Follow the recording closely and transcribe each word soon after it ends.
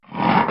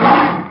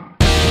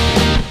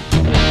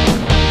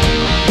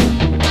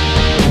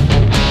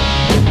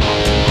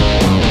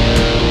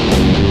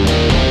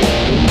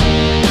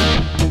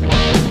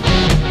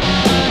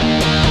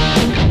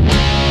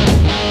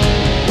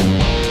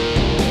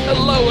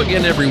Hello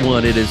again,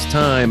 everyone. It is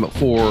time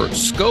for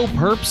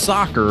SkoPurp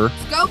Soccer,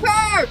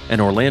 SkoPurp!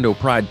 an Orlando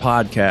Pride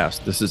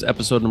podcast. This is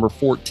episode number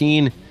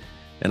 14,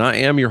 and I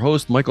am your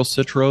host, Michael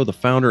Citro, the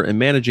founder and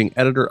managing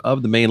editor of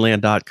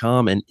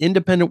themainland.com, an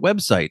independent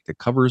website that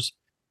covers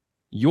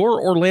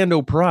your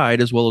Orlando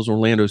Pride, as well as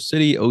Orlando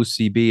City,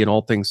 OCB, and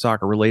all things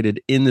soccer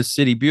related in the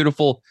city.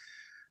 Beautiful.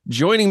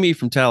 Joining me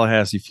from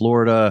Tallahassee,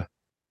 Florida,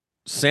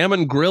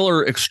 salmon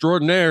griller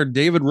extraordinaire,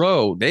 David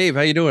Rowe. Dave,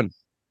 how you doing?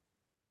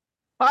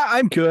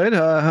 I'm good.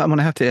 I'm going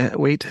to have to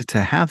wait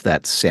to have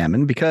that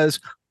salmon because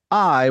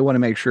I want to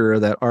make sure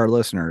that our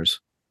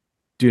listeners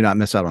do not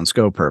miss out on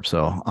SkoPurp.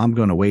 So I'm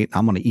going to wait.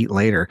 I'm going to eat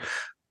later.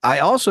 I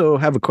also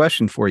have a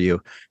question for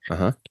you.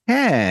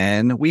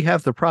 Can we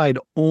have the Pride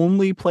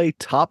only play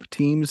top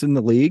teams in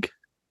the league?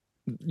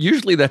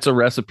 Usually that's a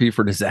recipe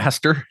for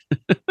disaster,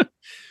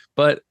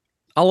 but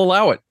I'll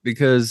allow it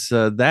because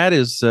that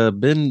has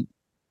been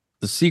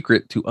the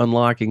secret to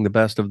unlocking the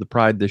best of the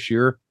Pride this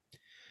year.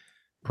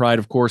 Pride,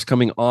 of course,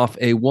 coming off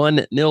a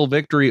 1-0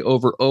 victory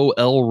over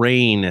OL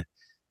Reign.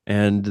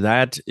 And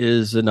that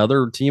is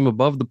another team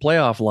above the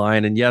playoff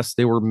line. And yes,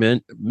 they were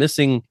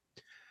missing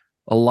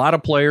a lot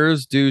of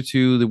players due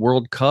to the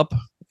World Cup.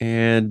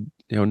 And,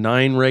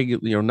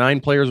 9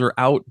 players are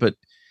out, but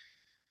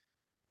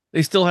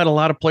they still had a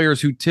lot of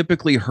players who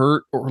typically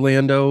hurt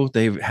Orlando.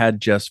 They've had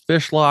Jess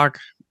Fishlock.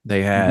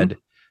 They had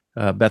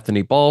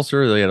Bethany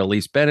Balser. They had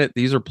Elise Bennett.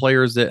 These are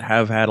players that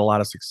have had a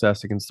lot of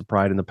success against the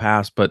Pride in the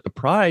past. But the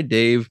Pride,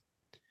 Dave,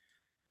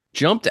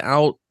 jumped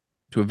out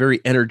to a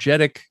very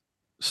energetic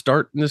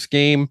start in this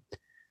game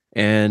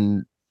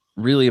and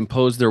really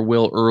imposed their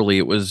will early.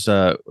 It was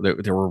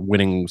they were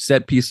winning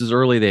set pieces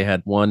early. They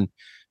had one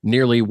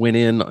nearly went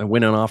in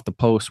off the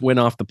post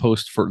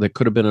for that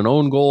could have been an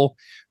own goal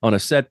on a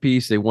set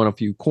piece. They won a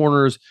few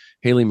corners.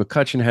 Haley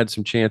McCutcheon had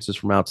some chances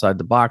from outside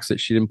the box that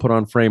she didn't put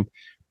on frame.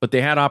 But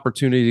they had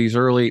opportunities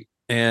early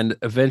and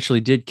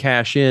eventually did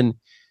cash in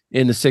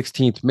the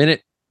 16th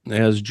minute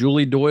as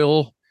Julie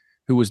Doyle,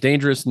 who was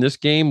dangerous in this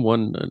game,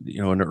 won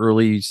an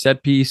early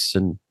set piece,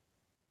 and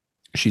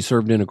she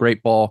served in a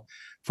great ball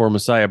for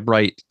Messiah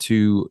Bright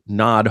to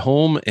nod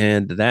home,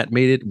 and that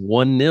made it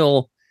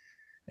 1-0.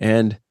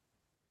 And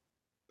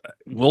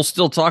we'll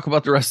still talk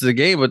about the rest of the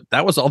game, but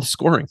that was all the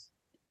scoring.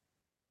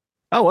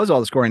 That was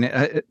all the scoring.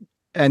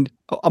 And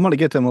I'm going to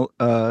get to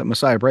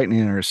Messiah Brighton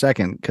in a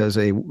second because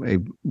a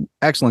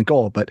excellent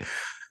goal. But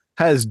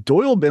has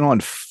Doyle been on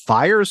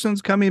fire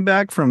since coming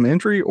back from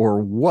injury or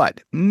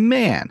what?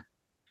 Man.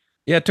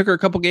 Yeah, it took her a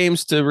couple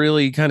games to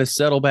really kind of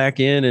settle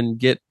back in and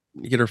get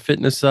her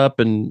fitness up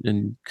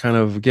and kind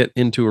of get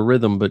into a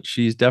rhythm. But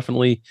she's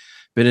definitely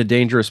been a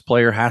dangerous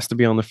player, has to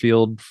be on the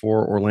field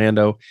for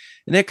Orlando.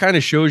 And that kind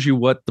of shows you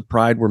what the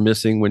Pride were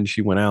missing when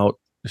she went out.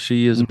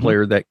 She is a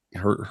player that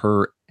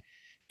her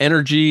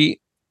energy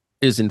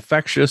is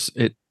infectious.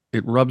 It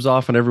rubs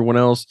off on everyone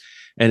else.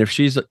 And if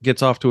she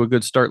gets off to a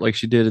good start like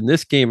she did in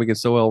this game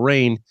against OL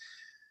Reign,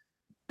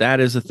 that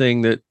is a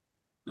thing that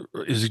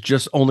is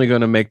just only going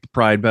to make the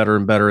Pride better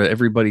and better.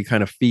 Everybody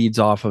kind of feeds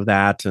off of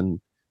that.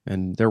 And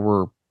there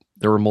were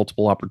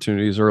multiple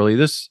opportunities early.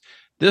 This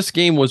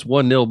game was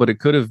 1-0, but it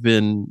could have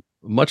been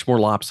much more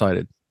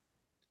lopsided.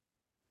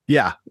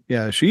 Yeah,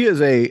 she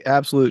is a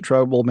absolute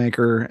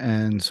troublemaker,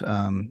 and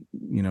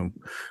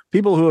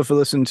people who have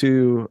listened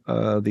to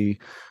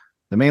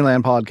the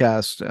Mainland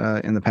podcast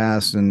in the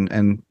past,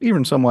 and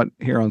even somewhat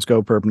here on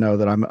SkoPurp know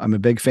that I'm a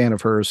big fan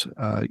of hers.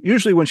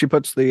 Usually when she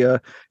puts the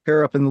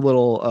hair up in the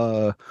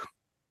little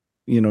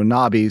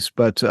knobbies,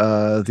 but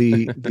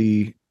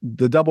the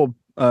double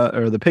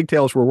or the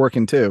pigtails were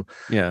working too.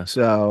 Yeah,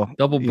 so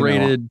double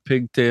braided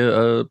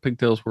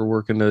pigtails were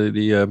working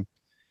the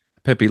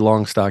Peppy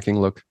Longstocking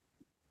look.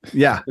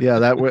 Yeah,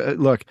 that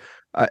look.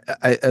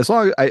 As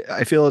long as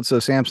I feel it's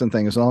a Samson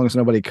thing, as long as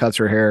nobody cuts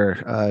her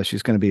hair,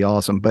 she's going to be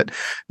awesome. But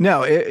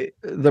no,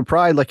 the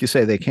Pride, like you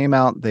say, they came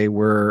out. They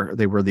were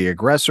the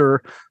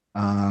aggressor.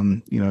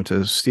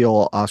 To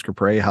steal Oscar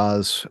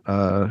Pereja's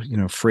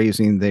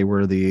phrasing, they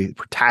were the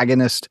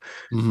protagonist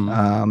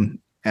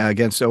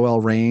against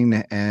OL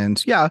Reign,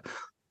 and yeah.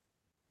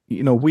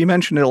 We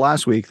mentioned it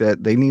last week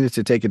that they needed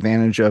to take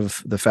advantage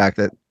of the fact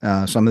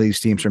that some of these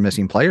teams are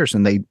missing players,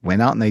 and they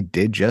went out and they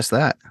did just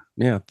that.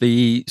 Yeah,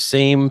 the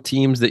same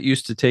teams that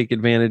used to take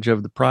advantage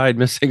of the Pride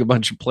missing a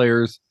bunch of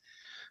players.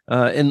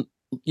 And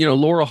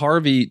Laura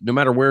Harvey, no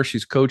matter where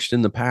she's coached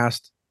in the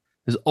past,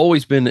 has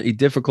always been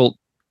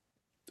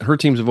her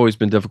teams have always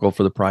been difficult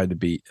for the Pride to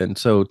beat. And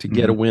so to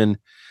get a win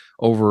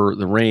over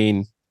the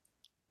Reign,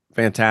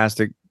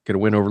 fantastic. Get a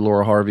win over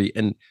Laura Harvey.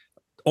 And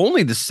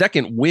only the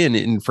second win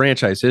in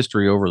franchise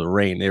history over the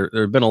Reign. There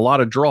have been a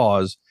lot of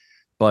draws,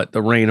 but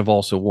the Reign have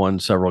also won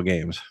several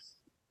games.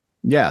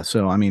 Yeah,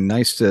 so I mean,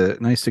 nice to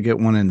get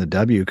one in the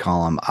W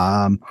column.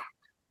 Not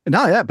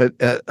that, but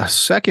a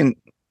second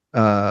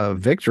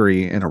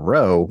victory in a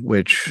row,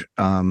 which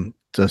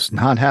does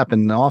not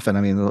happen often.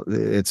 I mean,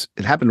 it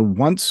happened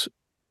once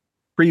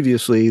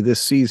previously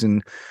this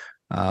season,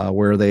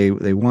 where they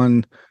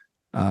won.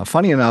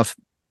 Funny enough,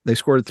 they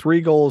scored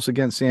 3 goals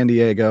against San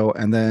Diego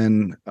and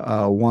then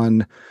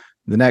won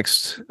the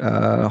next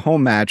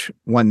home match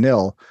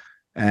 1-0,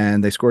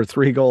 and they scored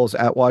 3 goals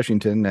at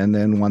Washington and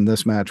then won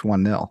this match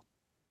 1-0.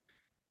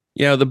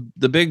 Yeah,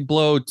 the big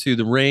blow to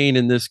the Reign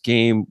in this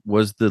game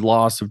was the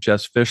loss of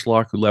Jess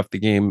Fishlock, who left the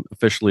game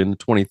officially in the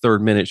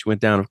 23rd minute. She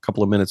went down a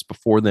couple of minutes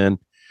before then,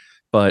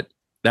 but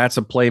that's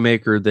a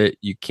playmaker that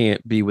you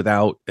can't be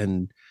without.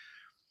 And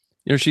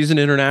she's an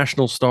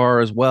international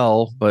star as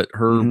well, but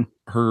her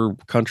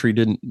country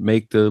didn't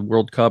make the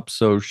World Cup,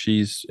 so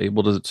she's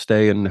able to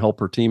stay and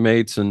help her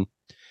teammates, and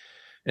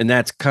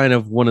that's kind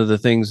of one of the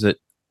things that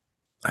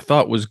I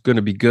thought was going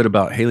to be good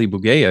about Haley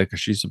Bugaya,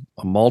 because she's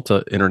a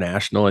Malta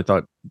international. I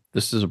thought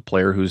this is a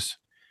player whose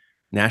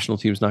national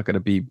team's not going to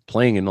be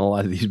playing in a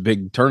lot of these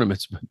big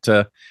tournaments,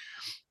 but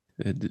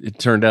it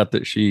turned out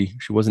that she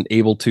wasn't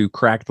able to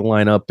crack the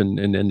lineup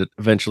and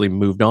eventually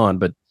moved on.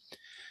 But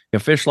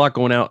Fishlock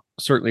going out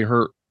certainly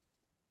hurt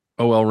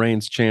OL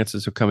Reign's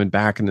chances of coming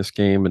back in this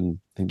game and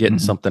getting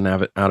something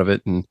out of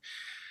it. And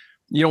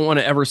you don't want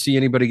to ever see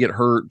anybody get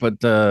hurt, but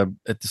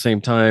at the same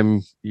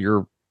time,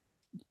 you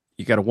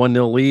got a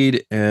 1-0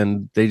 lead,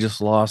 and they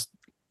just lost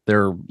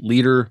their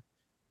leader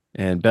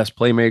and best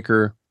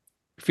playmaker.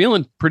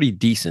 Feeling pretty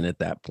decent at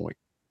that point.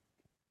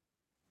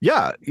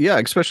 Yeah,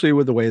 especially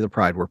with the way the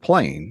Pride were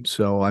playing.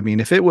 So, I mean,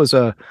 if it was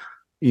a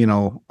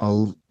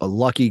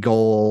lucky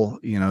goal,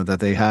 that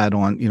they had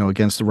on,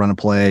 against the run of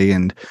play,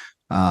 and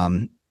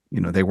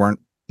they weren't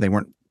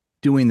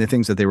doing the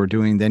things that they were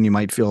doing, then you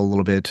might feel a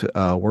little bit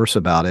worse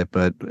about it.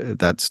 But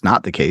that's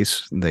not the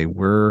case. They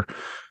were,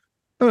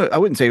 I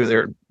wouldn't say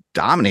they're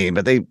dominating,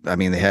 but they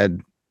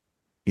had,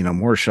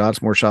 more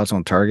shots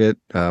on target,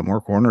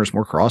 more corners,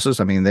 more crosses.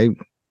 I mean,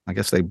 I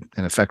guess they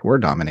in effect were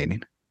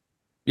dominating.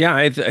 Yeah.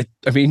 I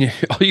mean,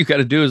 all you got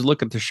to do is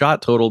look at the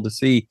shot total to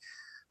see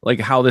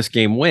like how this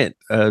game went.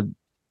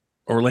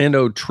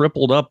 Orlando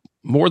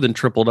more than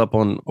tripled up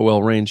on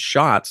OL Reign's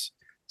shots,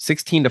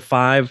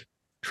 16-5,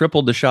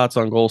 tripled the shots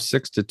on goal,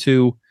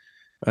 6-2.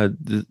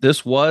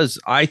 This was,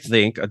 I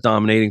think, a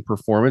dominating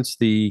performance.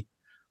 The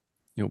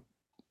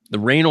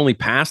Reign only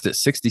passed at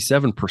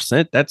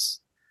 67%. That's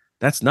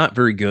not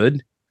very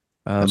good.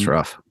 That's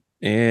rough.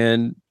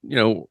 And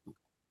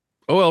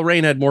OL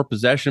Reign had more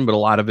possession, but a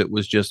lot of it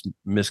was just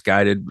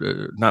misguided,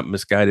 not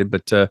misguided,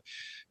 but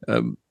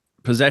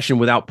possession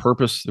without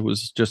purpose. It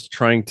was just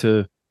trying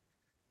to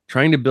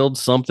build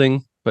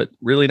something, but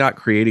really not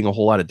creating a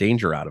whole lot of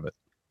danger out of it.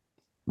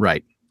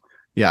 Right.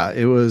 Yeah,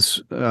 it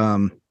was.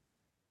 That's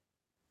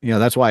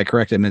why I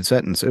corrected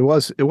mid-sentence. It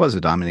was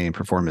a dominating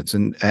performance,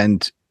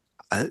 and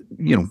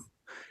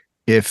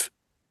if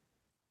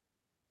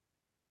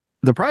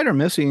the Pride are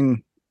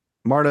missing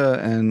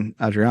Marta and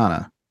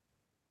Adriana,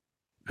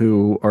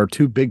 who are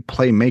 2 big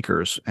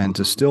playmakers, and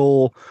to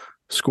still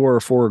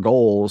score 4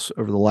 goals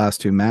over the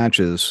last 2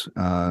 matches,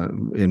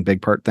 in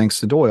big part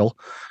thanks to Doyle,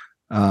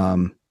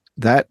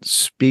 that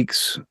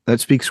speaks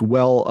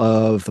well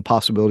of the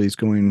possibilities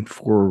going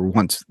forward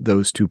once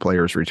those 2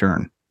 players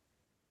return.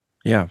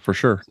 Yeah, for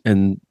sure.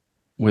 And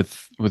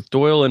with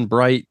Doyle and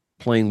Bright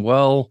playing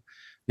well,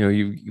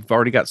 you've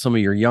already got some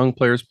of your young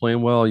players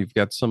playing well. You've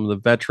got some of the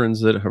veterans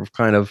that have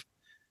kind of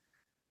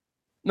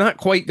not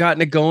quite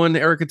gotten it going.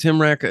 Erica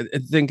Timrak, I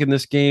think in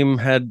this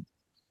game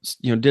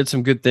did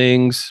some good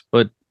things,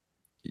 but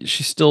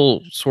she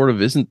still sort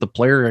of isn't the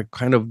player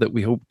kind of that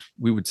we hoped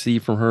we would see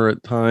from her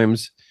at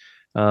times.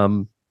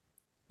 No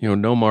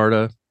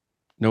Marta,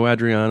 no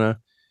Adriana.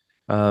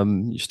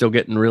 You're still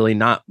getting really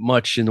not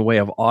much in the way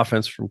of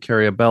offense from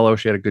Carrie Bello.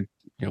 She had a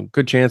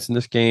good chance in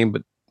this game,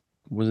 but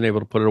wasn't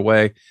able to put it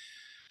away.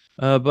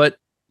 But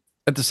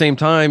at the same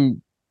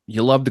time,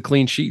 you love the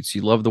clean sheets.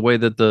 You love the way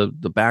that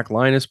the back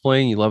line is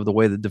playing. You love the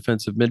way the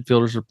defensive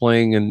midfielders are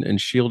playing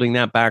and shielding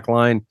that back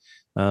line.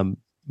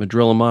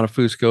 Madril and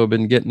Montefusco have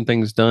been getting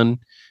things done.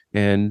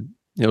 And,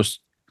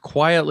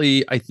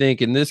 quietly, I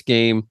think in this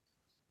game,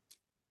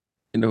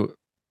 the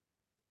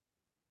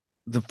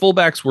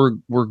fullbacks were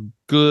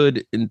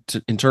good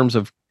in terms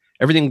of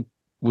everything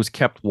was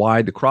kept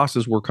wide. The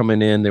crosses were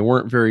coming in. They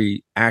weren't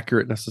very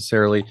accurate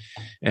necessarily.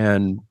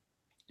 And,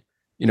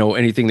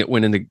 anything that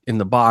went in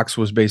the box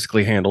was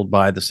basically handled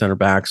by the center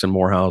backs and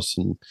Morehouse.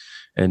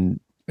 And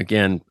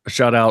again, a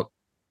shutout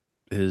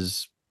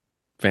is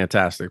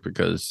fantastic,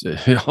 because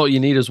all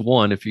you need is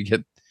one if you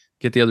get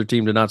the other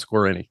team to not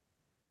score any.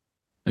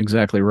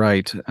 Exactly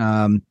right.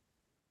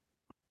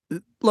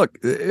 Look,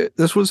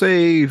 this was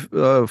a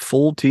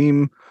full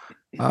team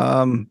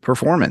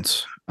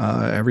performance.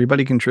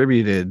 Everybody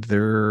contributed.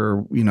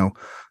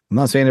 I'm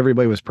not saying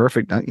everybody was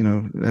perfect.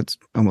 That's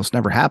almost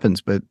never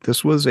happens, but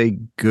this was a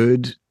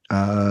good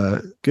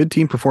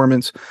team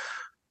performance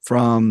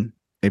from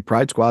a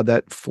Pride squad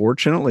that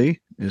fortunately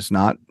is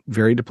not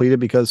very depleted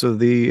because of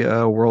the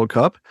World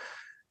Cup.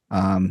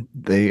 And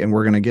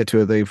we're going to get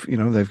to it.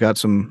 They've got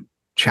some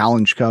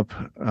Challenge Cup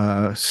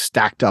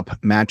stacked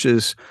up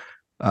matches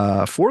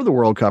for the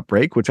World Cup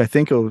break, which I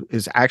think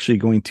is actually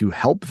going to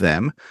help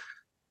them.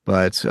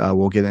 But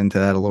we'll get into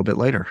that a little bit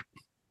later.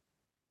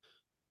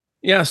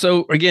 Yeah.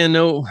 So again,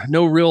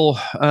 no real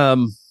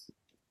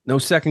no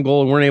second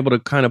goal and weren't able to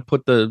kind of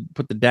put the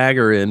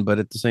dagger in, but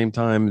at the same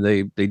time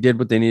they did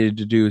what they needed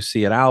to do,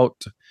 see it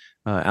out.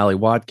 Ali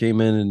Watt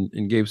came in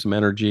and gave some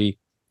energy.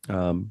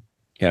 Yeah,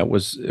 it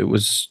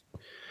was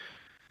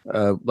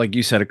like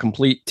you said, a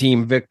complete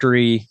team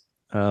victory.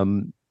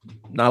 Not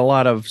a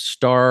lot of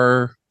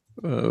star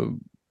uh,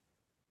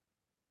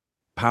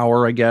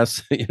 power, I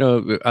guess,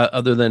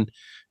 other than,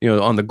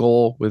 on the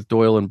goal with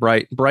Doyle and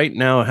Bright. Bright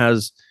now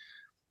has,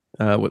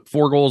 what,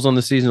 4 goals on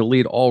the season to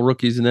lead all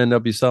rookies in the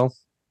NWSL.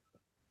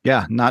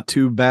 Yeah, not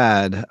too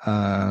bad.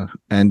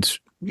 And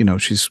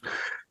she's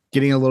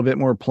getting a little bit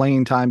more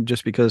playing time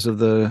just because of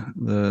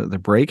the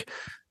break.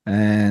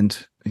 And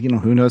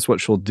who knows what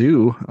she'll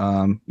do.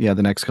 Yeah,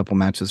 the next couple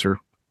matches are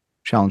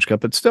Challenge Cup,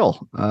 but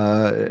still,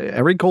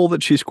 every goal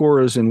that she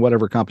scores in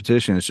whatever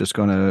competition is just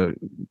going to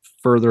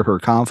further her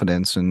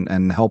confidence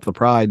and help the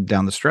Pride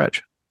down the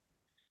stretch.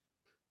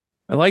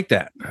 I like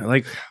that. I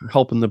like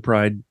helping the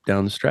Pride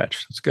down the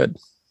stretch. That's good.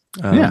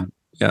 Yeah.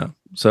 Yeah.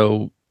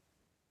 So,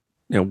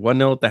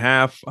 1-0 at the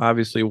half,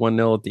 obviously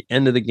 1-0 at the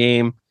end of the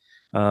game.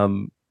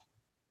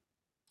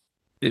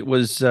 It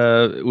was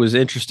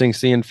interesting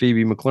seeing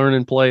Phoebe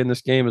McClernand play in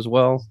this game as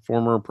well,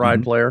 former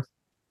Pride player.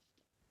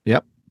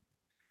 Yep.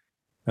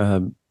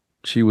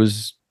 She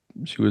was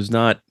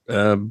not.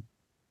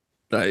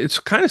 It's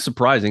kind of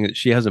surprising that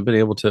she hasn't been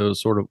able to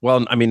sort of.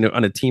 Well, I mean,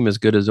 on a team as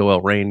good as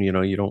OL Reign,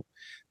 you don't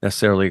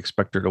necessarily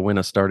expect her to win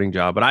a starting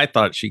job, but I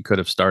thought she could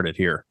have started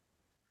here.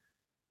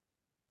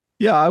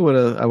 Yeah, I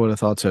would have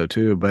thought so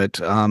too.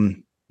 But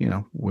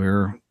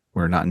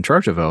we're not in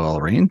charge of OL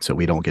Reign, so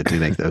we don't get to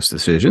make those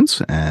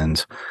decisions.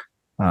 And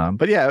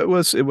but yeah,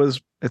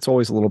 it's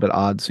always a little bit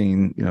odd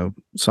seeing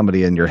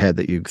somebody in your head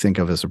that you think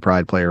of as a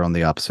Pride player on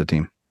the opposite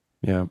team.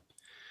 Yeah.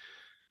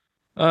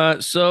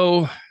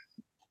 So,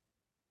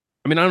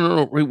 I mean, I don't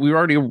know. We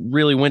already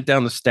really went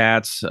down the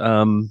stats.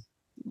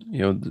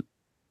 The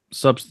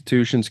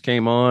substitutions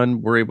came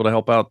on. We're able to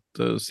help out,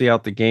 see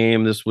out the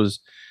game. This was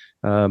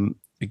a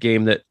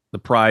game that the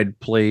Pride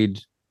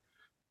played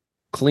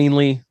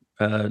cleanly.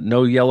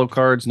 No yellow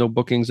cards, no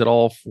bookings at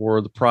all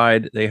for the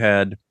Pride. They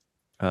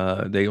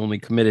only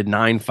committed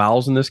 9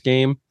 fouls in this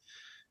game.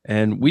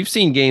 And we've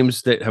seen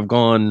games that have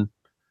gone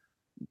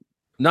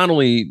not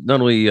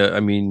only I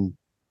mean,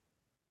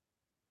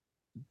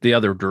 the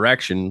other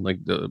direction,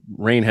 like the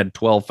Reign had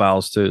 12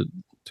 fouls to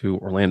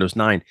Orlando's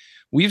 9.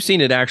 We've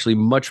seen it actually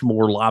much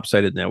more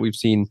lopsided than that. We've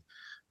seen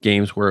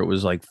games where it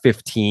was like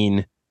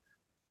 15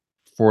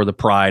 for the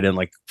Pride and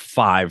like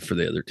 5 for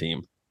the other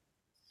team.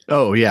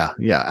 Oh yeah,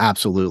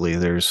 absolutely.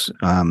 There's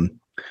and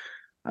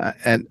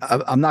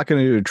I'm not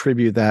going to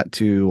attribute that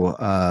to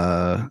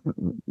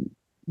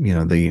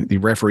the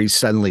referees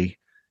suddenly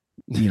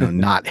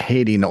not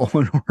hating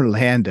on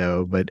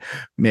Orlando, but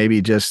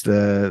maybe just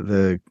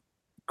the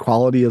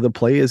quality of the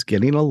play is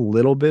getting a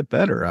little bit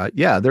better.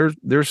 Yeah,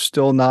 they're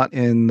still not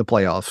in the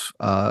playoffs.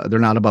 They're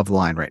not above the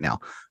line right now.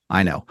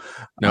 I know.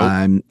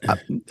 Nope.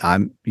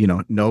 I'm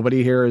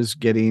nobody here is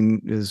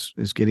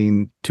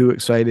getting too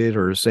excited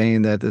or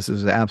saying that this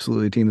is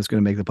absolutely a team that's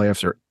going to make the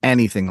playoffs or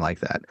anything like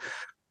that.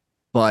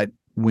 But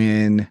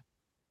when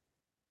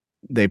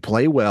they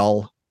play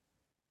well,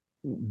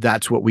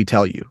 that's what we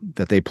tell you,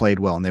 that they played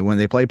well. And when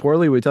they play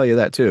poorly, we tell you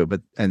that too.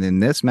 And in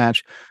this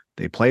match,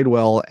 they played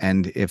well.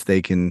 And if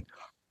they can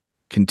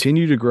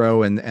continue to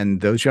grow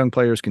and those young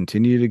players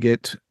continue to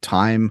get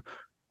time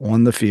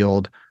on the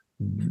field,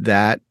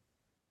 that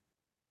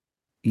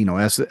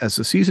as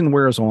the season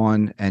wears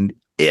on, and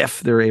if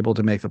they're able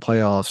to make the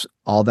playoffs,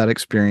 all that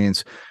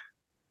experience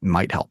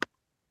might help.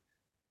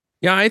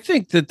 Yeah, I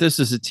think that this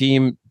is a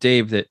team,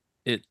 Dave, that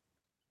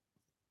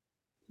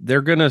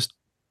they're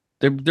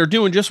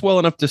doing just well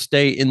enough to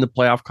stay in the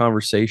playoff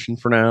conversation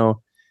for now.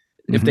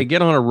 Mm-hmm. If they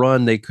get on a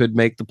run, they could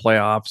make the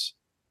playoffs.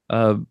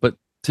 But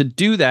to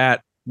do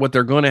that, what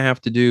they're going to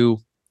have to do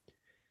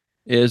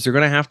is they're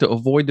going to have to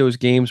avoid those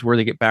games where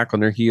they get back on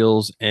their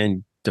heels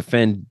and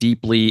defend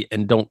deeply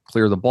and don't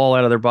clear the ball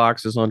out of their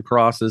boxes on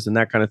crosses and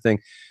that kind of thing.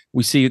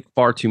 We see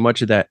far too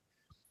much of that.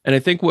 And I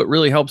think what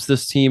really helps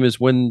this team is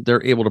when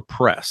they're able to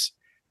press.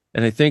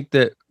 And I think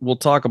that we'll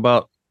talk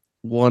about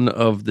one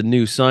of the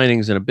new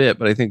signings in a bit,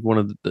 but I think one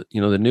of the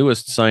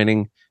newest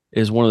signing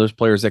is one of those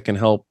players that can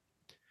help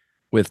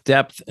with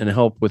depth and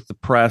help with the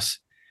press.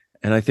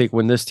 And I think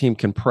when this team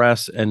can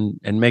press and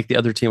make the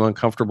other team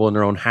uncomfortable in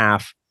their own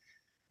half,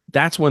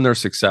 that's when they're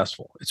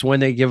successful. It's when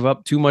they give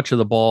up too much of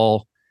the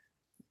ball.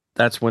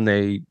 That's when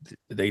they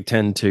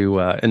tend to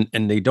and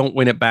they don't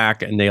win it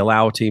back and they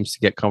allow teams to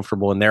get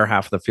comfortable in their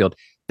half of the field.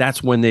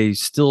 That's when they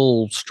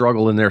still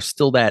struggle, and they're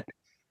still that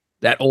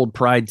old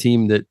Pride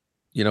team that,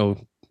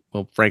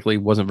 frankly,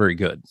 wasn't very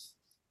good.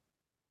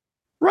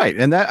 Right.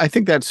 And I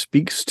think that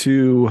speaks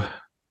to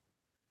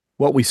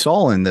what we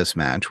saw in this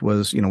match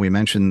was, we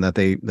mentioned that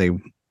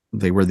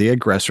they were the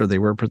aggressor. They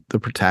were the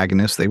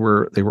protagonist. They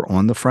were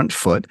on the front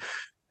foot.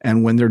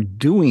 And when they're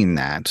doing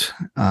that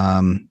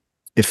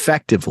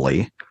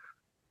effectively,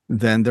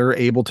 then they're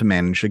able to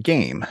manage a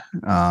game.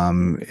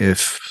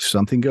 If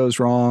something goes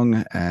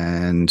wrong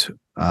and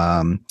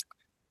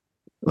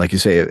like you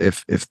say,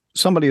 if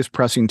somebody is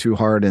pressing too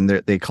hard and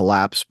they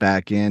collapse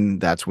back in,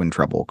 that's when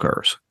trouble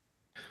occurs.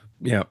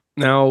 Yeah.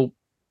 Now,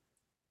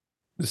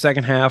 the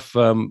second half,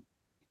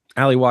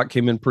 Ali Watt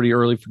came in pretty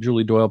early for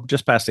Julie Doyle,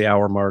 just past the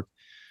hour mark.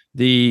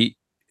 The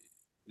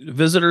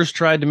visitors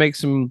tried to make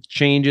some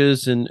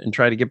changes and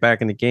try to get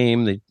back in the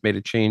game. They made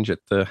a change at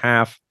the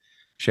half.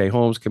 Shea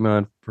Holmes came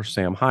on for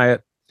Sam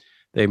Hyatt.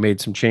 They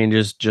made some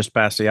changes just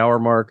past the hour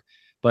mark,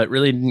 but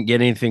really didn't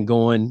get anything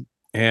going.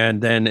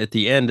 And then at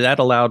the end, that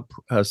allowed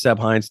Seb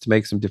Hines to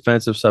make some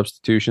defensive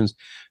substitutions,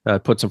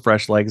 put some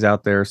fresh legs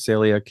out there.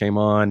 Celia came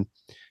on,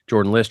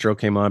 Jordan Listro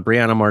came on,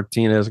 Brianna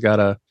Martinez got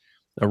a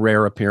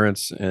rare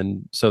appearance,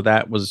 and so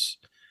that was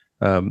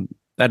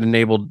that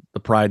enabled the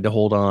Pride to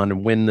hold on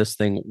and win this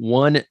thing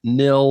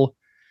 1-0.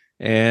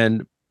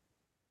 And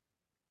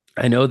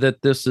I know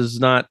that this is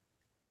not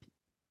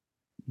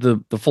the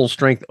full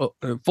strength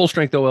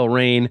OL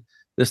Reign.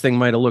 This thing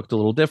might have looked a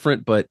little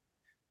different, but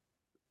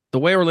the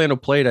way Orlando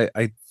played,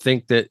 I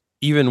think that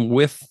even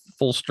with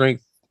full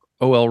strength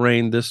OL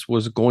Reign, this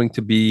was going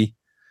to be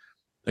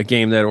a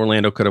game that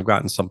Orlando could have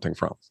gotten something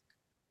from.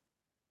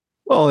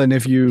 Well, and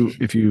if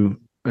you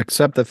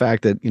accept the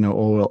fact that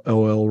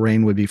OL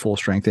Reign would be full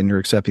strength, and you're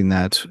accepting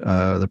that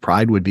the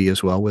Pride would be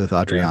as well with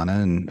Adriana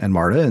and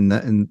Marta,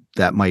 and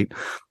that might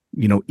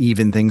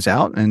even things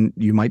out, and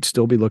you might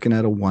still be looking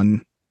at a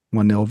 1-0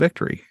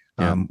 victory.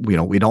 Yeah.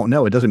 We don't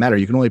know. It doesn't matter.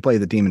 You can only play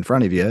the team in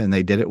front of you, and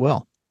they did it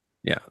well.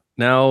 Yeah.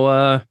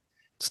 Now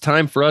it's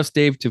time for us,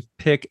 Dave, to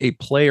pick a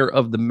player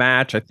of the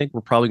match. I think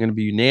we're probably going to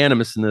be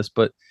unanimous in this,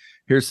 but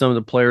here's some of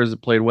the players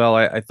that played well.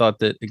 I thought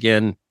that,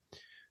 again,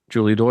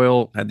 Julie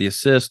Doyle had the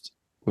assist,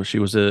 where she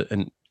was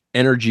an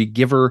energy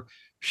giver.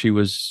 She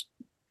was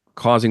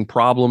causing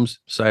problems.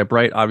 Messiah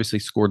Bright obviously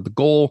scored the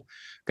goal,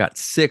 got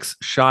 6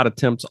 shot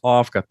attempts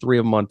off, got 3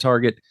 of them on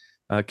target.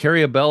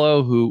 Carrie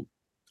Abello, who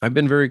I've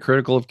been very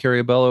critical of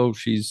Carrie Abello.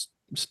 She's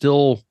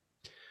still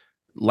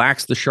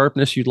lacks the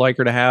sharpness you'd like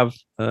her to have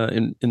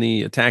in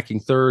the attacking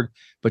third,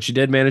 but she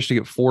did manage to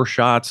get 4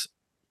 shots,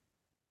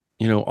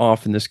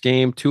 off in this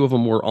game. 2 of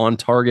them were on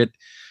target.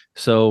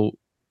 So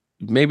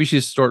maybe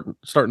she's starting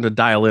to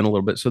dial in a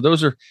little bit. So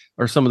those are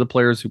some of the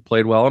players who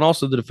played well, and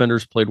also the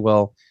defenders played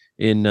well.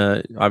 In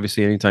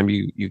obviously, anytime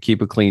you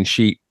keep a clean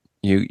sheet,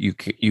 you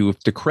have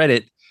to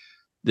credit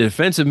the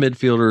defensive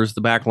midfielders,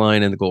 the back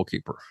line, and the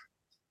goalkeeper.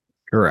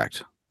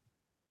 Correct.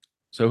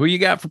 So who you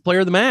got for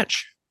player of the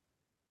match?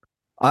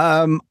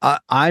 I'm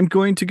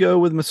going to go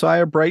with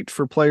Messiah Bright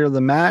for player of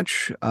the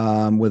match,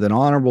 with an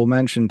honorable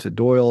mention to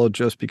Doyle,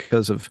 just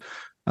because of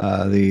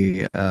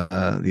the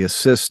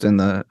assist and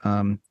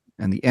the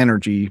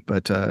energy.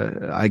 But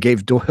I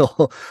gave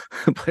Doyle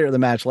player of the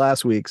match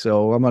last week,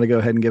 so I'm going to go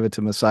ahead and give it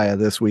to Messiah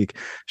this week.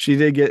 She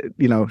did get,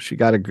 she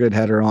got a good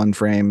header on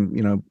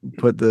frame,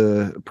 put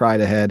the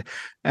Pride ahead,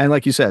 and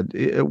like you said,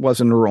 it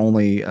wasn't her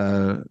only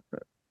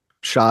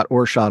shot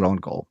on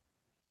goal.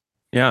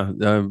 Yeah,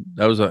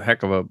 that was a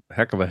heck of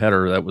a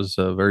header. That was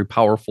very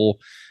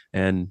powerful,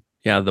 and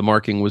yeah, the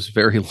marking was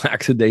very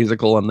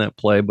lackadaisical on that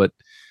play, but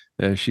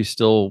she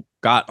still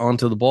got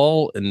onto the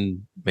ball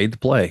and made the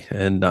play.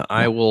 And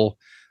I will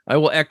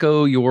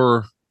echo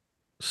your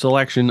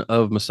selection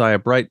of Messiah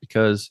Bright,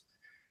 because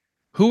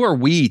who are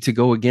we to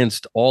go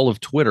against all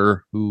of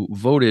Twitter who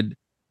voted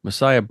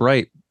Messiah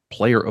Bright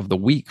player of the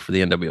week for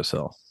the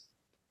NWSL?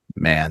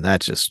 Man,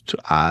 that's just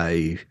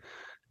I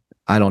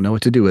don't know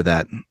what to do with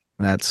that.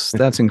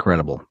 That's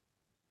incredible.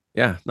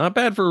 Yeah, not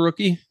bad for a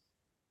rookie.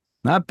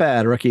 Not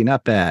bad, rookie.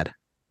 Not bad.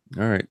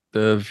 All right,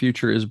 the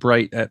future is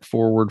bright at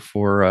forward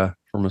for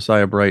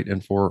Messiah Bright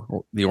and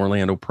for the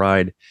Orlando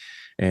Pride.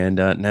 And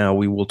now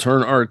we will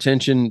turn our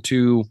attention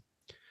to,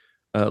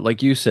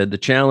 like you said, the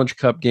Challenge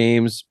Cup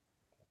games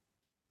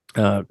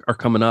are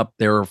coming up.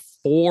 There are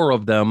 4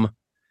 of them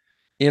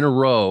in a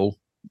row,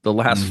 the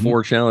last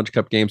 4 Challenge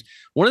Cup games.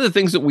 One of the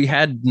things that we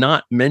had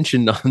not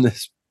mentioned on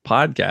this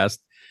podcast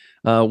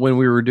when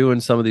we were doing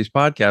some of these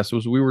podcasts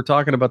was we were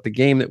talking about the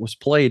game that was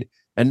played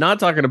and not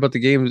talking about the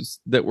games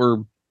that were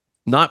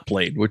not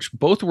played, which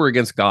both were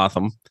against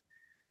Gotham.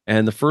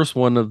 And the first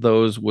one of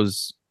those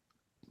was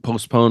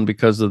postponed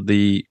because of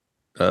the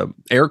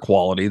air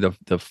quality. The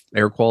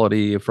air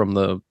quality from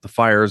the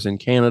fires in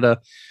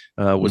Canada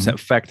was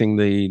affecting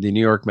the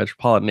New York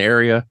metropolitan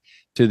area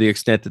to the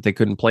extent that they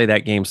couldn't play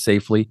that game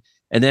safely.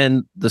 And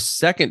then the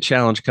second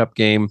Challenge Cup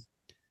game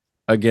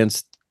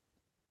against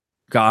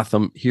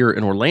Gotham here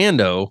in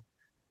Orlando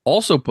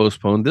also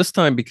postponed, this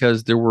time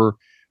because there were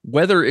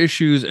weather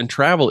issues and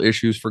travel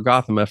issues for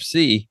Gotham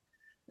FC,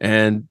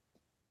 and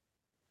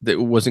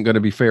it wasn't going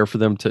to be fair for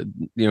them to,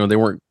 they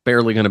weren't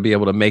barely going to be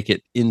able to make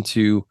it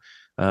into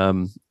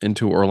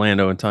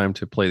Orlando in time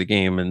to play the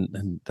game,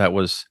 and that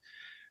was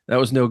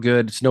no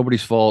good. It's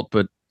nobody's fault,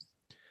 but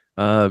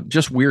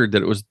just weird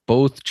that it was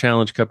both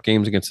Challenge Cup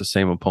games against the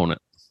same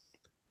opponent.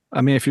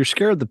 I mean, if you're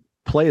scared to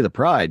play the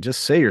Pride,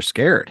 just say you're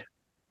scared.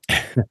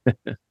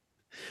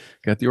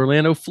 Got the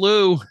Orlando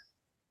flu.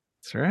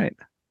 That's right.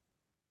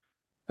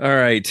 All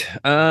right.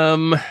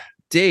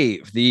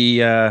 Dave,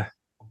 the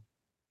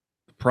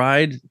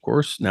Pride, of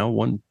course, now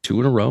won 2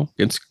 in a row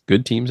against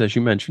good teams, as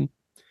you mentioned.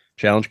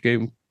 Challenge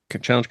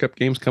Cup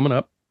games coming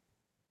up.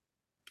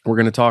 We're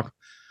going to talk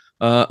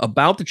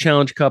about the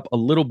Challenge Cup a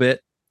little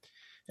bit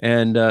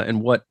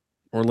and what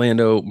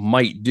Orlando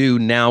might do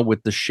now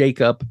with the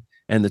shakeup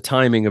and the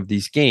timing of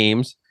these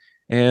games.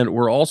 And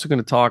we're also going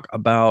to talk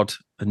about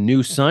a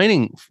new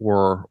signing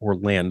for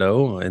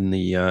Orlando in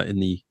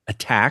the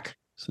attack.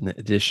 So in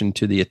addition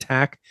to the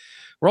attack,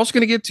 we're also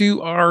going to get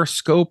to our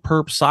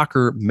SkoPurp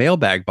soccer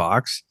mailbag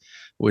box,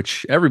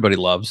 which everybody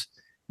loves,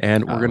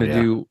 and we're going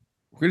to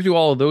do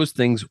all of those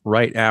things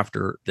right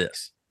after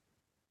this.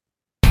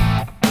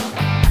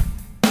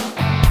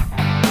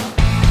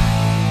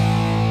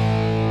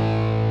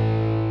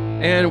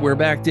 And we're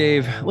back,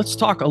 Dave. Let's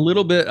talk a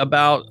little bit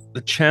about the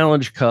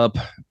Challenge Cup,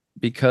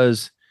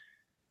 because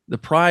the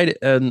pride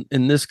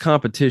in this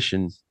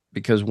competition,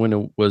 because when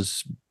it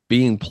was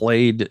being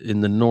played in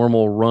the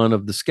normal run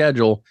of the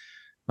schedule,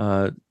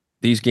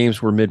 these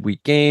games were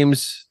midweek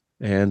games,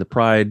 and the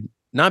Pride,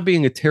 not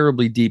being a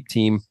terribly deep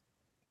team,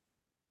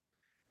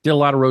 did a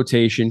lot of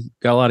rotation,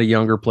 got a lot of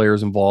younger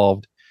players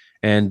involved,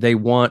 and they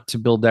want to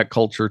build that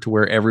culture to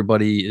where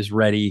everybody is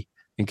ready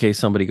in case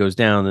somebody goes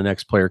down. The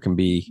next player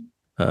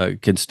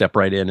can step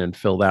right in and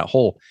fill that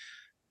hole.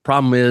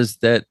 Problem is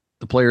that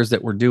the players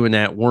that were doing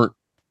that weren't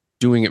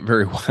doing it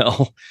very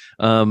well.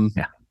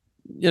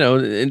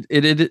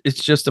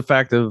 It's just a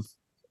fact of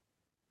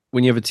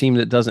when you have a team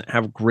that doesn't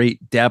have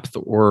great depth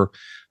or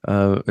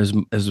as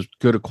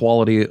good a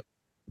quality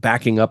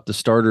backing up the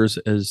starters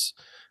as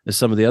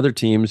some of the other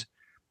teams,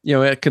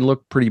 it can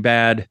look pretty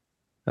bad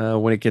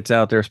when it gets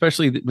out there,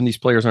 especially when these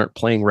players aren't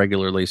playing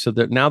regularly. So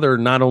that now they're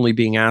not only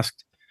being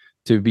asked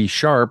to be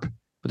sharp,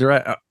 but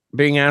they're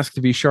being asked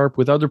to be sharp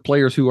with other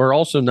players who are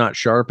also not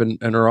sharp and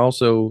are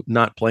also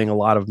not playing a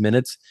lot of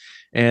minutes.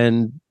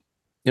 And,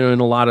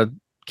 in a lot of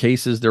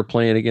cases, they're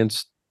playing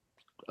against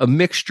a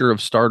mixture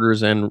of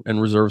starters and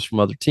reserves from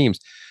other teams.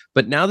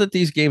 But now that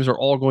these games are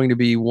all going to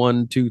be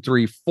 1, 2,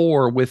 3,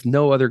 4 with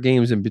no other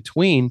games in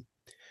between,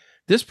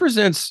 this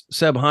presents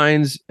Seb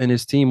Hines and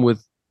his team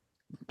with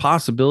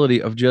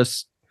possibility of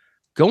just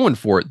going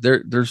for it.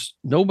 There's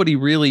nobody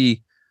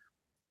really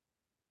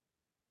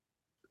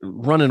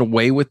running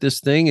away with this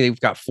thing. They've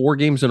got 4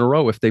 games in a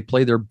row. If they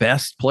play their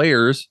best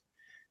players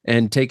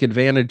and take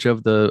advantage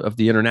of the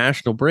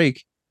international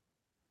break,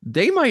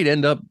 they might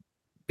end up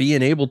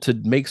being able to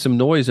make some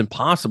noise and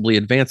possibly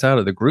advance out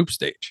of the group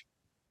stage.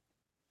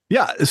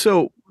 Yeah.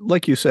 So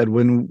like you said,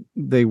 when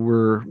they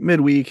were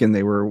midweek and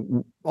they were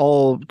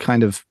all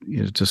kind of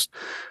just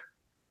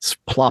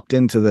plopped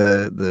into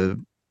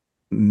the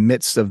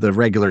midst of the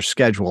regular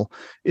schedule,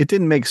 it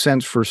didn't make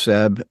sense for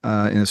Seb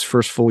in his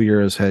first full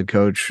year as head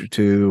coach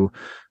to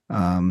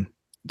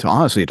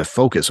honestly to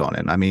focus on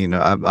it. I mean,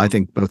 I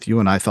think both you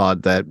and I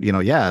thought that,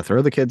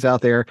 throw the kids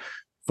out there,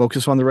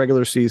 focus on the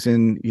regular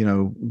season,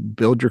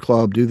 build your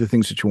club, do the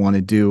things that you want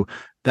to do.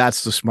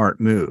 That's the smart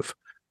move.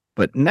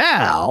 But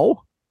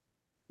now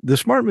the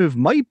smart move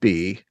might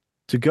be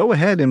to go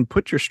ahead and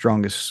put your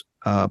strongest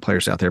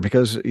players out there,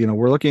 because,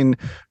 we're looking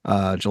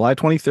July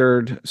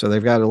 23rd. So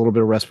they've got a little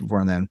bit of rest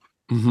before and then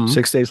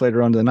 6 days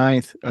later on to the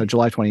 9th,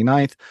 July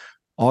 29th,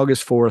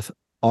 August 4th,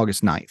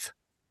 August 9th.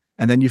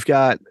 And then you've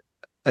got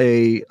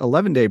a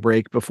 11-day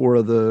break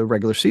before the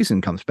regular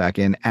season comes back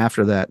in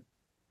after that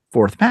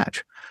 4th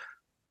match.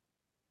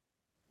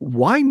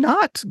 Why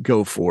not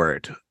go for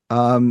it?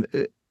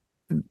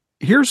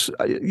 Here's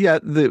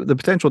the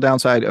potential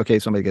downside. Okay,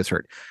 somebody gets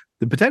hurt.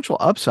 The potential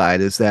upside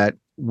is that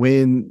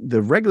when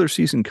the regular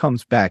season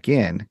comes back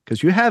in,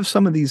 because you have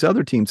some of these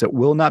other teams that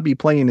will not be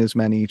playing as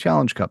many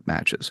Challenge Cup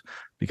matches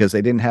because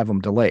they didn't have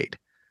them delayed,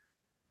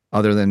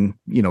 other than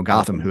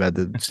Gotham, who had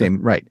the same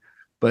right.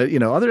 But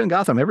other than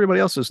Gotham, everybody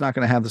else is not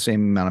going to have the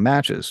same amount of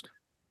matches.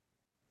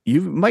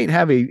 You might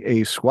have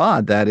a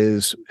squad that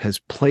has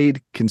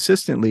played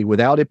consistently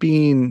without it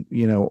being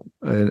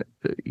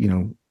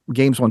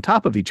games on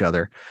top of each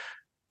other.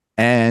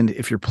 And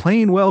if you're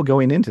playing well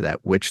going into that,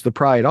 which the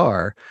Pride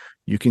are,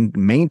 you can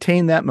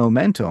maintain that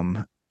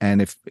momentum.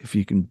 And if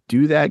you can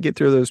do that, get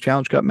through those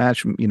Challenge Cup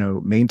match,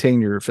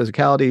 maintain your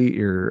physicality,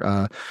 your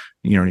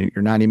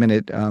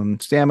 90-minute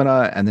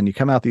stamina, and then you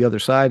come out the other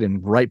side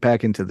and right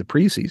back into the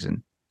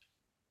preseason.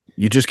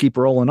 You just keep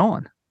rolling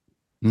on.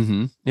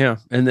 Mm-hmm. Yeah,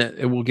 and that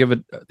it will give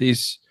it the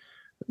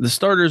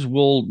starters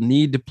will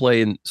need to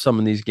play in some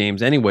of these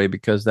games anyway,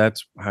 because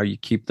that's how you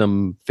keep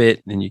them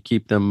fit and you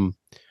keep them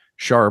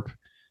sharp.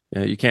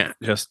 You can't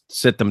just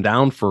sit them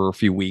down for a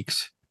few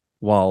weeks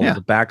while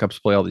the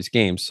backups play all these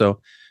games. So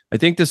I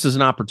think this is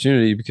an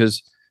opportunity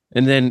because,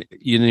 and then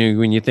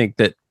when you think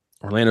that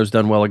Orlando's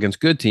done well against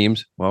good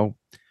teams, well,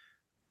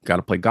 got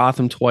to play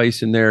Gotham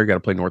twice in there, got to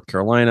play North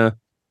Carolina.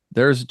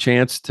 There's a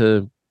chance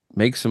to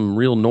make some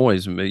real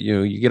noise.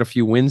 You get a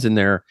few wins in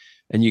there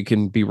and you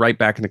can be right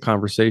back in the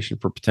conversation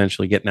for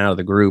potentially getting out of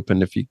the group.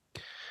 And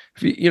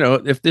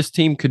if this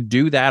team could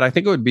do that, I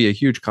think it would be a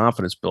huge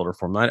confidence builder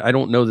for them. I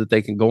don't know that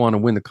they can go on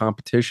and win the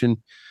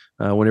competition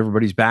when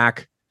everybody's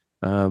back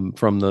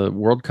from the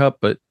World Cup,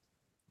 but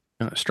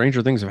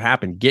stranger things have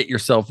happened. Get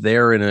yourself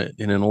there in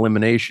an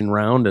elimination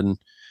round, and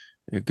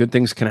good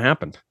things can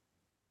happen.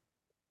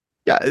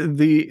 Yeah,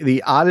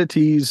 the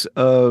oddities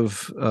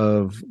of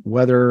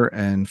weather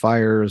and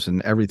fires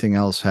and everything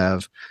else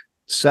have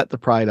set the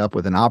Pride up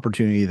with an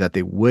opportunity that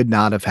they would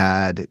not have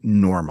had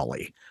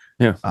normally.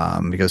 Yeah.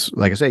 Because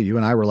like I say, you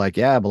and I were like,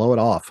 yeah, blow it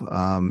off.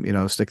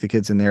 Stick the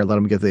kids in there, let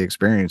them get the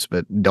experience,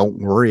 but don't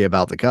worry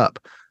about the cup.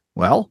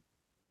 Well,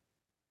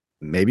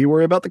 maybe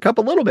worry about the cup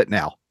a little bit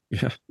now.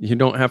 Yeah. You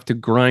don't have to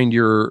grind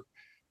your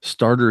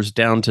starters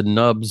down to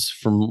nubs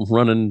from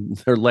running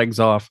their legs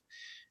off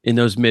in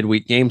those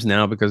midweek games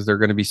now, because they're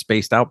going to be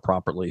spaced out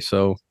properly.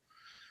 So,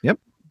 yep,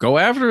 go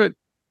after it.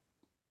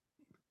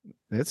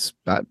 It's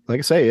like I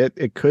say,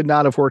 it could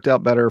not have worked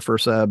out better for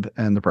Seb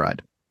and the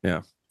Pride.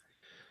 Yeah.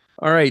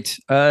 All right,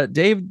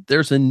 Dave,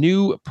 there's a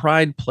new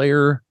Pride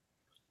player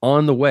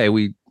on the way.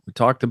 We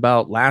talked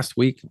about last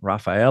week.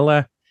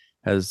 Rafaela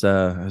has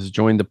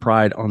joined the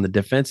Pride on the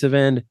defensive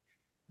end.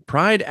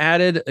 Pride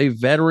added a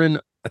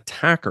veteran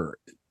attacker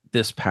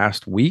this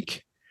past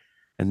week,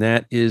 and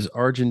that is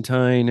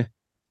Argentine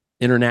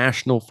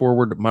international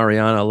forward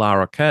Mariana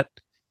Larroquette.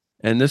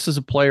 And this is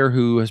a player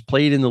who has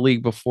played in the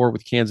league before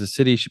with Kansas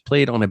City. She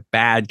played on a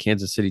bad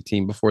Kansas City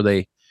team before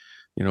they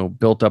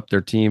built up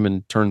their team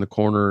and turned the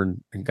corner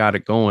and got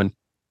it going.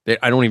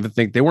 I don't even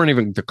think they weren't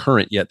even the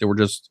current yet. They were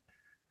just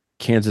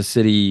Kansas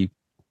City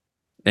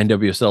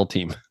NWSL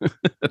team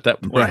at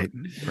that point.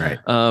 Right.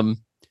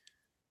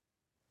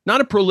 Not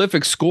a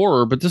prolific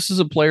scorer, but this is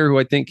a player who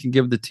I think can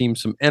give the team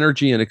some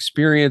energy and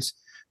experience,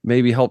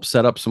 maybe help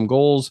set up some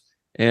goals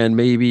and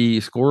maybe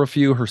score a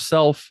few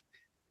herself,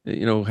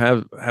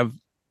 have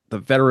the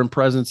veteran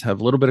presence, have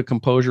a little bit of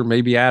composure,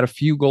 maybe add a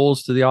few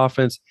goals to the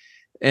offense.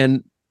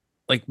 And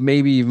like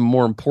maybe even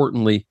more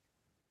importantly,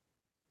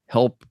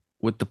 help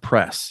with the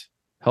press,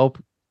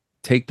 help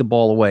take the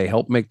ball away,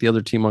 help make the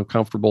other team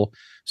uncomfortable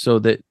so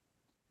that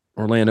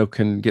Orlando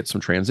can get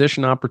some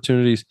transition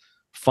opportunities,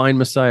 find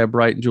Messiah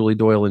Bright and Julie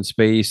Doyle in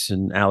space,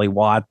 and Ali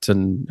Watt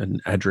and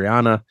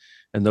Adriana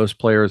and those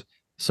players.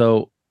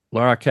 So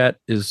Larroquette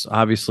is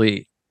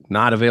obviously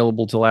not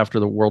available till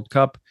after the World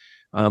Cup.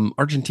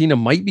 Argentina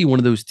might be one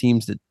of those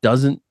teams that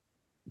doesn't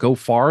go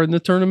far in the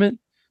tournament.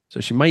 So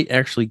she might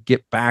actually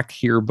get back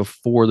here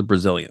before the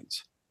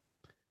Brazilians.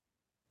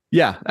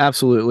 Yeah,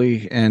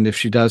 absolutely. And if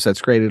she does,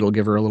 that's great. It'll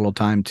give her a little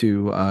time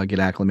to get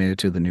acclimated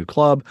to the new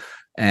club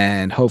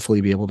and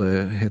hopefully be able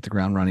to hit the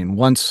ground running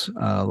once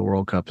the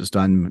World Cup is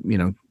done,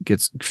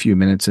 gets a few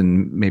minutes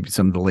in maybe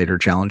some of the later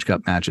Challenge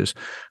Cup matches,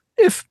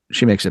 if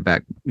she makes it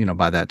back,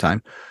 by that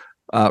time.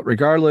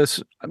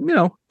 Regardless,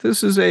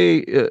 this is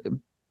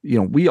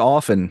we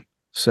often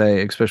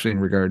say, especially in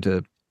regard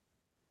to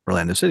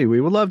Orlando City,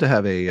 we would love to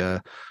have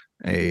a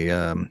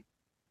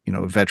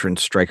veteran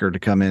striker to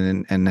come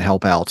in and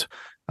help out.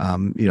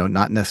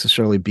 Not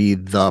necessarily be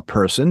the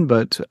person,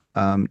 but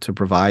to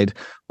provide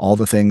all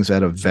the things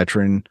that a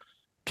veteran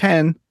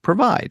can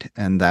provide,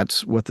 and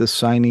that's what this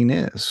signing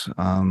is.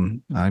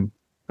 I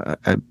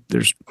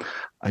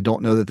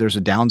don't know that there's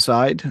a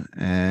downside,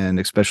 and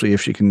especially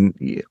if she can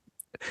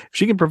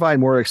provide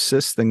more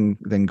assists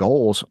than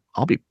goals,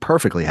 I'll be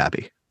perfectly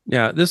happy.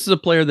 Yeah, this is a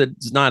player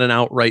that's not an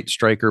outright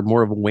striker,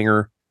 more of a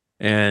winger,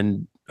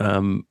 and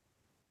a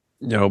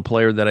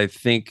player that I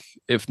think,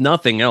 if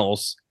nothing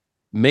else,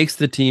 makes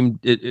the team,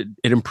 it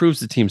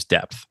improves the team's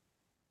depth.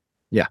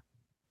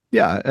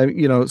 Yeah.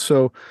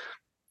 So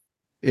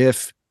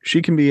if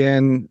she can be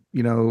in,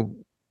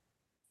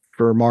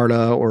 for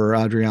Marta or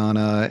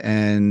Adriana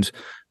and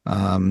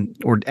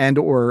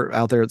or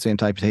out there at the same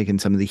time taking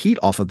some of the heat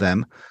off of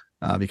them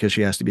because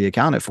she has to be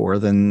accounted for,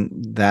 then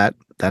that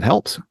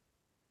helps.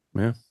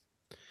 Yeah,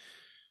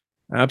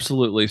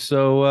 absolutely.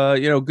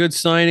 So, good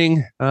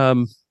signing.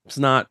 It's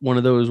not one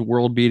of those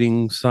world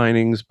beating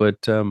signings,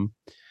 but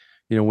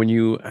when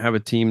you have a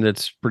team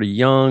that's pretty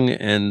young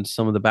and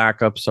some of the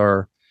backups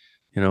are,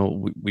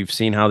 we've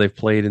seen how they've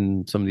played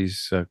in some of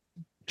these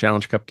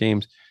Challenge Cup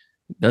games.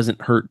 It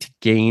doesn't hurt to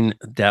gain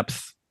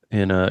depth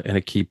in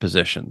a key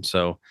position.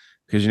 So,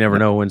 because you never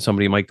know when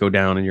somebody might go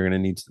down and you're going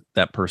to need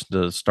that person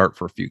to start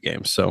for a few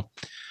games. So,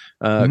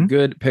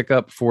 good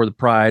pickup for the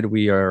Pride.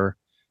 We are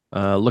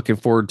looking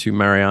forward to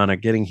Mariana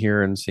getting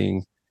here and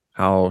seeing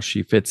how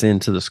she fits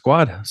into the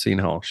squad, seeing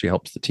how she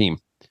helps the team.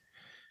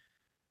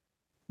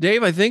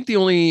 Dave, I think the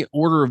only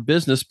order of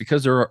business,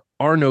 because there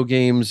are no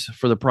games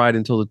for the Pride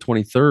until the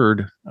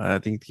 23rd, I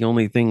think the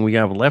only thing we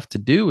have left to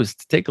do is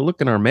to take a look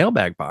in our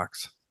mailbag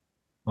box.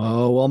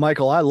 Oh, well,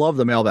 Michael, I love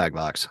the mailbag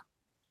box.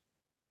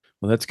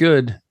 Well, that's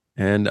good.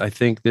 And I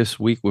think this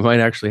week we might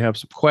actually have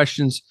some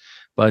questions,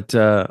 but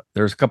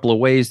there's a couple of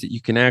ways that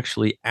you can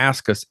actually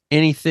ask us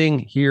anything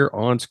here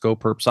on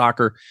SkoPurp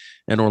Soccer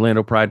and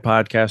Orlando Pride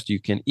Podcast.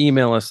 You can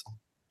email us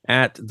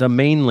at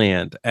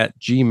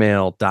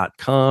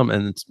themainland@gmail.com.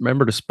 And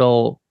remember to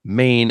spell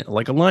Maine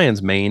like a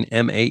lion's mane,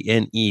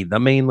 MANE,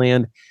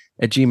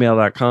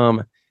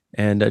 themainland@gmail.com.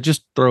 And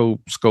just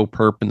throw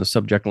SkoPurp in the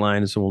subject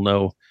line so we'll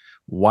know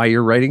why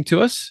you're writing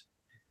to us.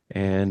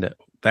 And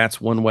that's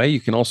one way.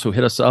 You can also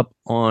hit us up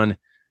on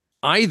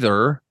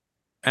either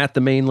at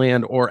the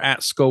mainland or at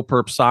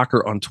SkoPurp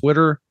Soccer on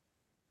Twitter,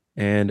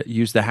 and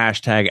use the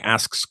hashtag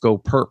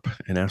AskSkoPurp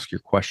and ask your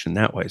question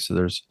that way. So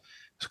there's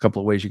a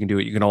couple of ways you can do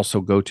it. You can also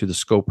go to the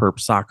SkoPurp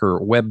Soccer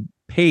web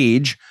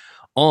page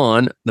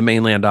on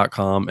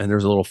themainland.com, and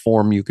there's a little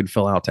form you can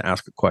fill out to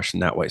ask a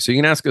question that way. So you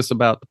can ask us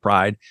about the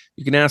Pride,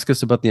 you can ask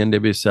us about the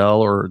NWSL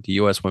or the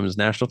U.S. Women's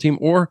National Team,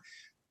 or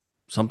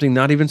something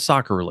not even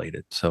soccer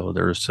related. So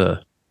there's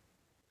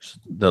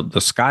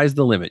the sky's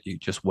the limit. You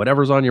just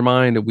whatever's on your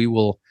mind, we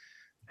will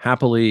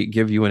happily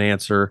give you an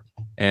answer,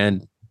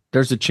 and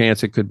there's a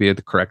chance it could be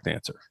the correct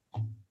answer.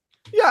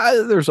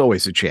 Yeah, there's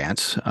always a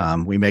chance.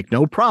 We make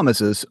no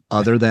promises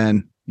other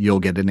than you'll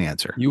get an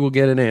answer. You will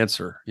get an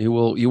answer. You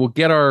will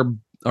get our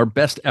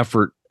best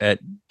effort at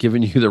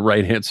giving you the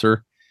right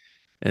answer,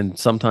 and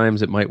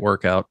sometimes it might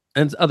work out,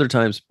 and other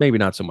times maybe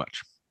not so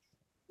much.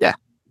 Yeah.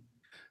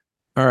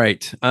 All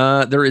right.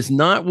 There is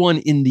not one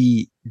in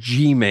the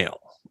Gmail.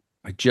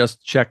 I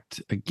just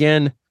checked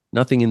again.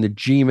 Nothing in the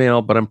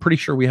Gmail, but I'm pretty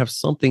sure we have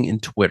something in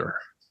Twitter.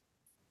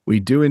 We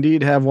do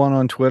indeed have one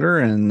on Twitter,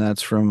 and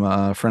that's from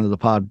a friend of the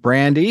pod,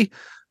 Brandy,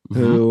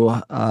 who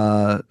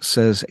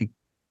says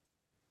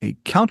a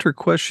counter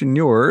question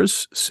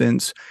yours,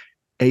 since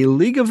A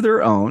League of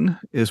Their Own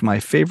is my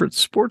favorite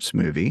sports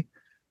movie.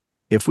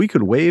 If we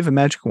could wave a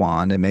magic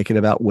wand and make it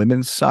about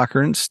women's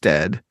soccer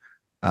instead,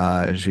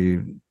 she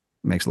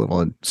makes a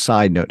little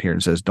side note here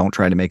and says, don't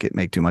try to make it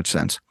make too much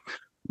sense.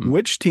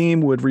 Which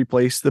team would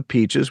replace the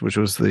Peaches, which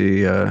was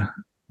the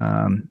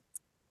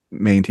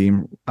main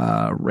team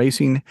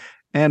racing,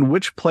 and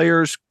which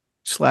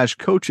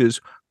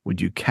players/coaches would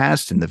you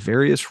cast in the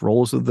various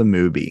roles of the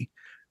movie?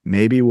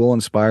 Maybe we'll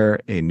inspire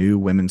a new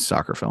women's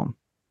soccer film.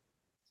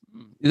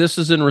 This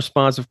is in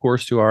response, of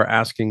course, to our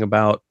asking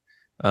about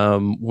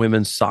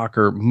women's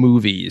soccer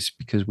movies,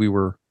 because we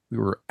were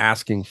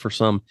asking for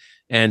some,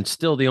 and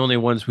still the only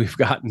ones we've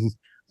gotten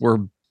were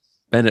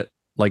Bennett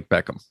like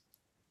Beckham.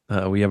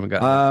 We haven't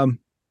gotten.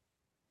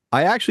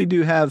 I actually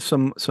do have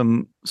some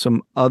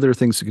other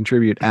things to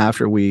contribute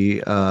after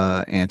we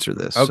answer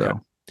this. Okay.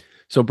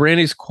 So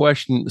Brandy's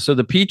question. So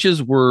the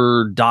Peaches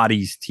were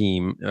Dottie's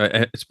team.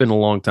 It's been a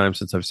long time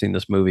since I've seen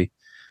this movie.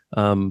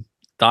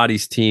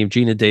 Dottie's team,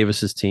 Gina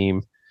Davis's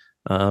team,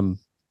 and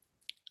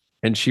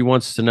she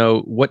wants to know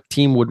what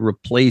team would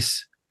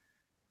replace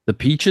the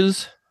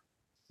Peaches.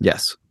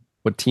 Yes.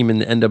 What team in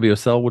the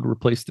NWSL would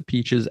replace the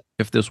Peaches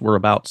if this were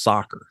about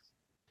soccer?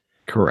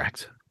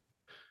 Correct.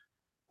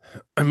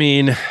 I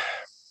mean,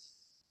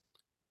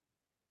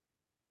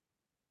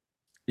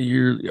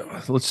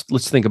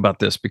 let's think about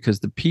this,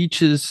 because the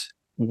Peaches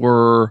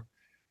were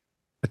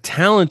a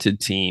talented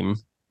team,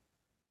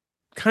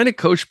 kind of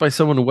coached by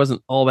someone who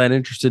wasn't all that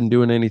interested in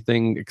doing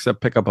anything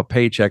except pick up a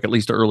paycheck, at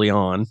least early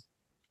on.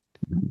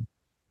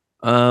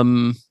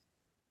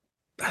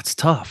 That's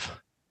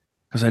tough,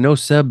 because I know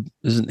Seb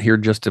isn't here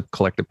just to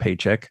collect a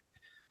paycheck.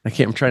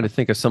 I'm trying to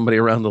think of somebody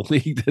around the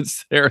league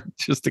that's there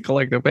just to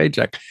collect a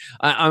paycheck.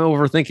 I'm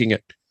overthinking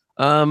it.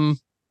 I'm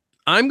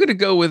going to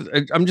go with,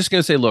 I'm just going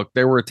to say, look,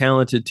 they were a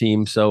talented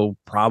team, so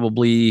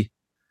probably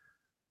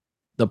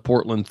the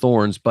Portland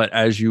Thorns. But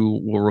as you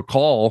will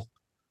recall,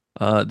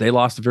 they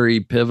lost a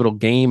very pivotal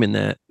game in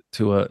that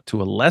to a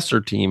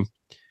lesser team.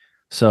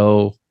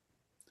 So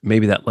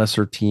maybe that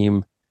lesser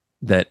team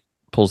that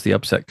pulls the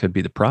upset could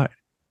be the Pride.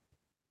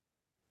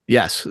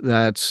 Yes,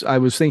 I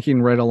was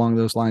thinking right along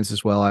those lines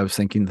as well. I was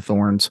thinking the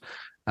Thorns.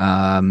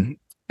 And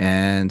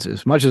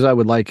as much as I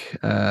would like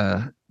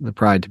the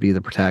Pride to be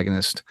the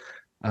protagonist,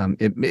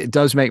 it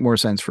does make more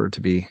sense for it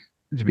to be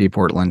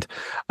Portland.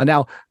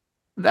 Now,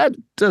 that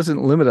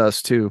doesn't limit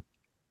us to,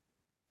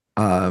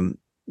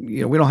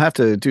 we don't have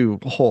to do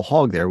a whole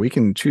hog there. We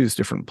can choose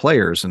different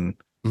players and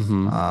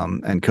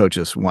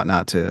coaches and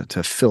whatnot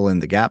to fill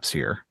in the gaps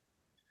here.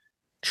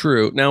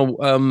 True. Now,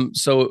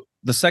 so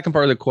the second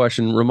part of the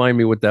question, remind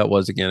me what that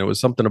was again. It was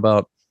something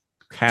about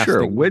casting.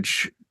 Sure.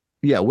 Which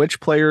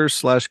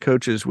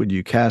players/coaches would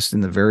you cast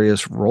in the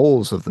various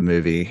roles of the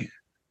movie?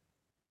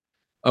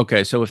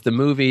 Okay, so if the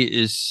movie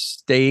is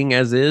staying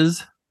as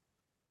is,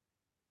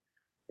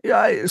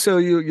 yeah. So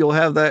you'll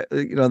have that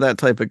that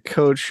type of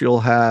coach. You'll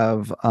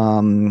have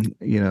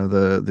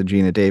the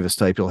Gina Davis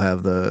type. You'll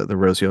have the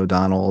Rosie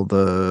O'Donnell,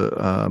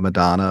 the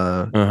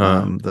Madonna,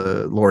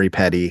 the Lori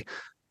Petty.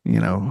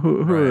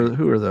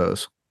 Who are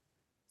those?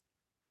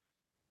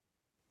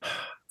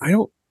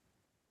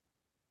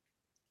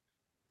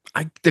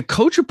 The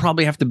coach would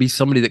probably have to be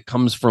somebody that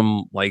comes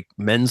from like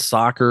men's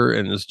soccer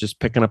and is just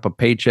picking up a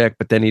paycheck,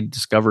 but then he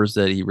discovers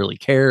that he really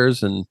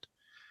cares. And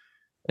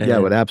yeah,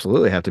 it would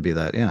absolutely have to be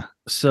that. Yeah.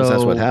 So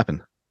that's what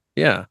happened.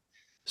 Yeah.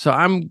 So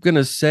I'm going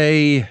to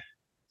say,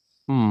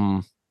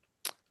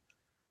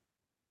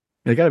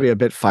 It got to be a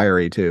bit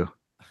fiery too.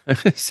 I'm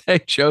going to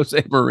say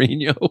Jose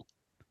Mourinho.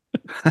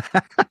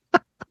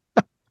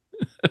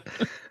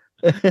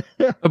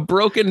 A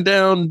broken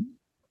down,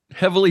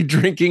 heavily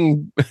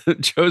drinking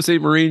Jose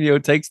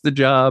Mourinho takes the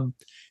job.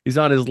 He's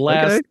on his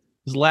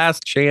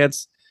last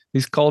chance.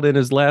 He's called in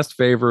his last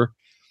favor,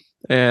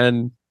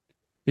 and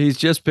he's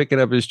just picking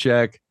up his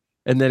check.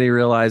 And then he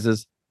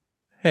realizes,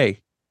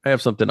 hey, I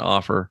have something to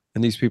offer,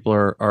 and these people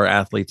are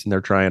athletes and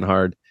they're trying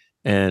hard,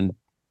 and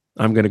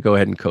I'm going to go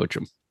ahead and coach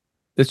them.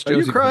 It's Are you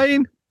Josie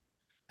crying?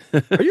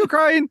 Are you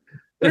crying?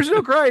 There's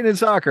no crying in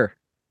soccer.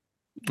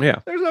 Yeah.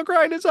 There's no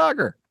crying in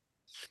soccer.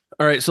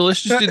 All right, so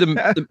let's just do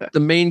the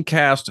main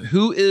cast.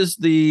 Who's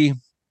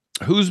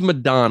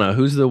Madonna?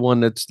 Who's the one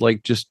that's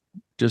like just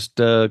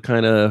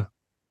kind of,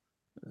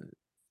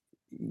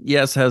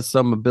 yes, has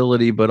some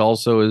ability, but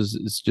also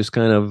is just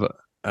kind of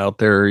out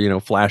there,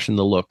 flashing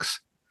the looks.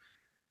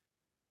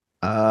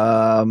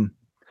 Um,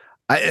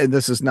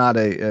 this is not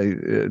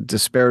a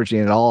disparaging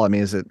at all. I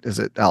mean, is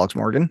it Alex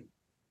Morgan?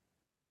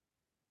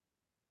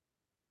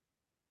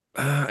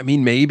 I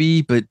mean,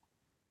 maybe, but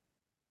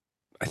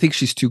I think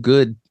she's too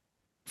good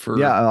for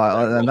Yeah,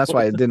 that and that's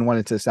role. why I didn't want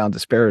it to sound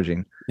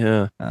disparaging.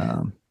 Yeah.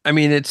 I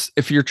mean, it's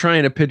if you're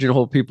trying to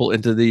pigeonhole people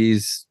into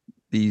these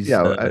Yeah,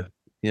 it's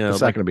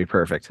not like going to be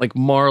perfect. like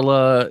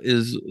Marla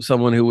is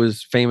someone who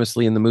was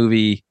famously in the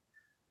movie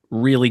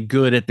really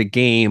good at the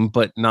game,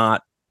 but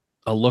not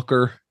a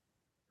looker.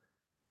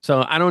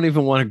 So I don't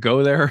even want to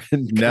go there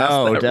and cast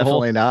No, that role.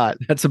 definitely not.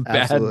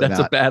 Absolutely That's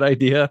a not. bad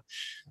idea.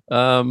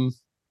 Um,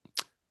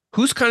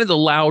 who's kind of the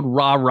loud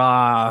rah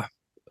rah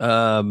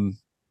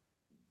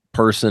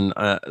person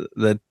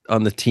that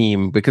on the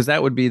team, because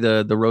that would be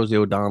the Rosie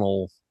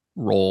O'Donnell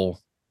role.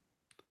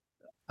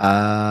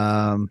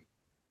 Um,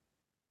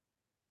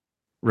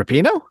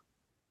 Rapino?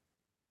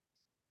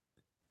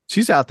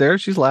 She's out there.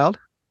 She's loud.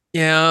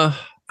 Yeah,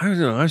 I don't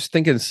know. I was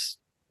thinking,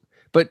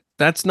 but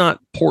that's not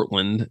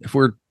Portland. If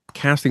we're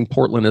casting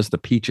Portland as the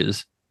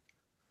Peaches,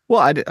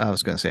 Well, I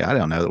was going to say I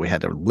don't know that we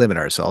had to limit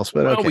ourselves,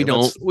 but well, okay, we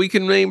don't. We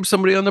can name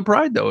somebody on the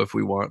Pride though if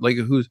we want. Like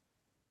who's?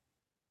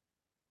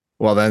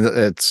 Well, then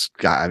it's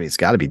got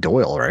to be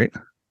Doyle, right?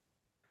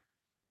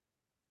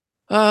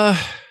 Uh,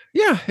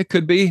 yeah, it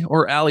could be,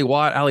 or Ali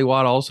Watt. Ali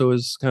Watt also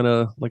is kind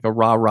of like a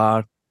rah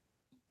rah,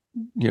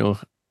 you know,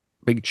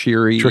 big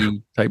True.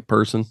 cheery type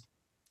person.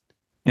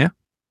 Yeah.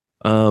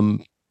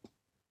 Um,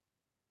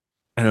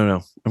 I don't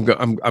know.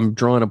 I'm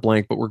drawing a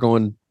blank, but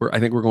I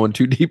think we're going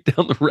too deep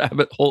down the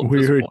rabbit hole at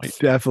this point.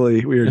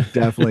 We are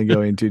definitely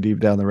going too deep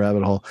down the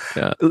rabbit hole.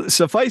 Yeah.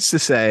 Suffice to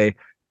say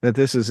that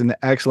this is an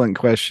excellent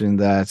question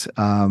that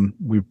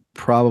we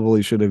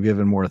probably should have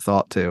given more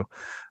thought to.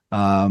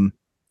 And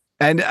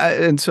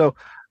I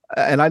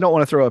don't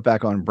want to throw it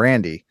back on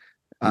Brandy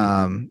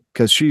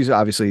because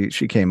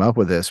she came up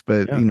with this.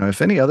 But Yeah.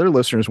 if any other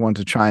listeners want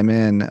to chime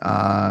in,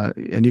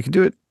 and you can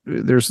do it,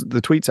 there's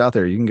the tweets out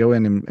there. You can go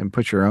in and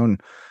put your own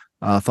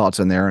thoughts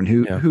in there. And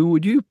who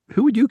would you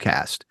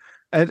cast?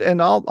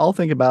 And I'll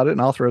think about it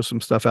and I'll throw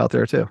some stuff out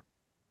there too.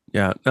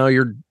 Yeah. Now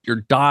your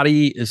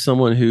Dottie is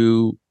somebody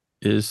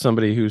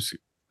who's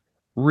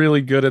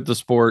really good at the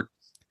sport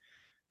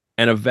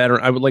and a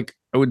veteran. I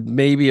would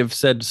maybe have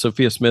said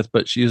Sophia Smith,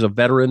 but she's a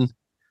veteran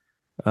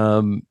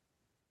rather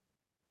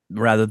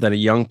than a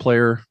young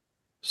player.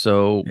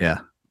 So yeah,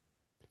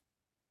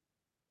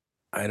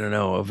 I don't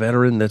know, a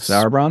veteran that's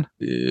Sauerbrunn?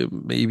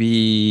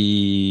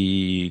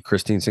 Maybe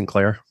Christine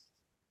Sinclair.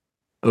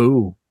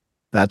 Oh,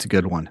 that's a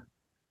good one.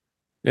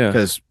 Yeah.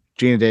 Because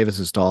Gina Davis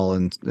is tall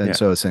and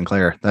so is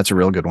Sinclair. That's a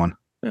real good one.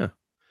 Yeah.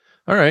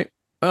 All right.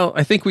 Well,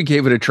 I think we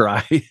gave it a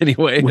try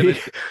anyway. We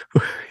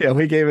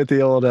gave it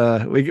the old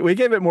we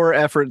gave it more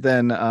effort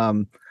than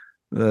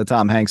the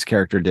Tom Hanks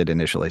character did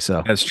initially.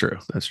 So that's true.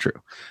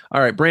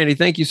 All right, Brandy,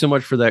 thank you so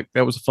much for that.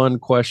 That was a fun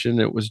question.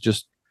 It was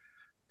just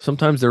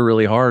sometimes they're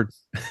really hard.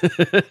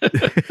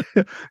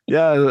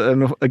 Yeah,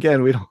 and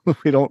again, we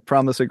don't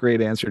promise a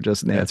great answer,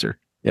 just an answer.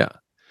 Yeah.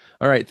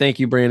 All right, thank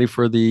you, Brandy,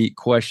 for the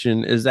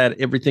question. Is that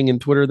everything in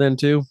Twitter then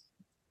too?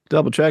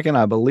 Double checking,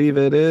 I believe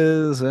it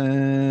is,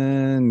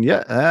 and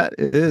yeah, that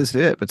is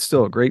it. But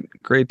still, great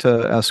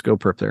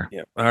SkoPurp there.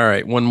 Yeah. All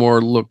right, one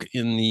more look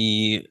in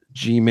the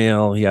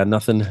Gmail. Yeah,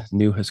 nothing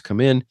new has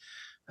come in.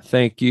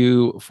 Thank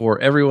you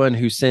for everyone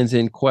who sends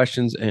in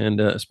questions,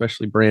 and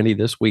especially Brandy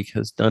this week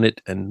has done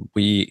it, and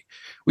we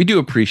do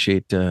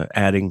appreciate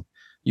adding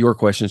your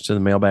questions to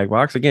the mailbag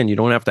box. Again, you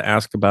don't have to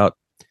ask about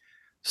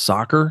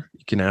soccer;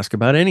 you can ask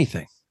about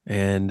anything,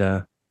 and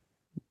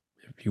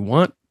if you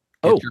want,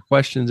 get your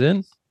questions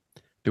in.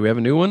 Do we have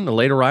a new one? A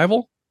late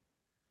arrival?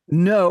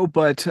 No,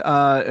 but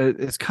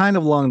it's kind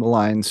of along the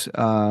lines.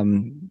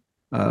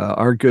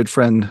 Our good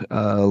friend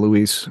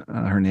Luis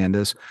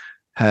Hernandez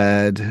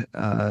had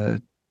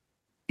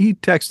he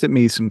texted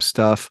me some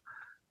stuff,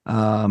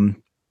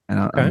 and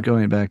I'm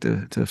going back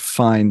to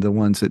find the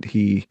ones that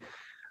he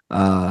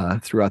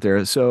threw out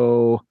there.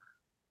 So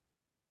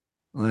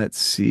let's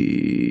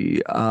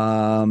see.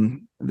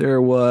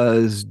 There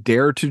was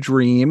Dare to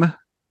Dream,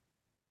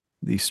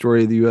 the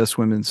story of the U.S.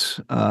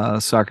 women's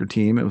soccer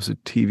team. It was a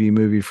TV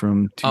movie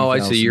from 2007. Oh, I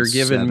see. You're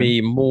giving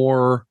me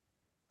more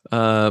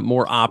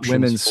options.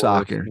 Women's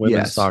soccer.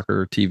 Women's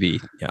soccer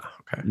TV. Yeah.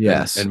 Okay.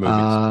 Yes. And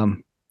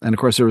movies. And of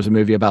course, there was a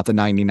movie about the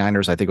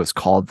 99ers. I think it was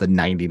called The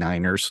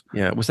 99ers.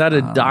 Yeah. Was that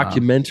a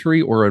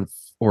documentary or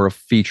a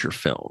feature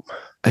film?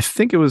 I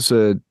think it was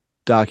a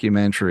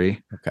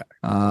documentary. Okay.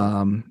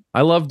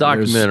 I love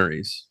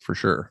documentaries for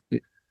sure.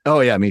 Oh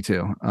yeah, me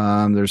too.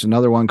 There's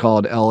another one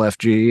called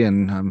LFG,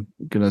 and I'm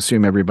gonna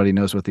assume everybody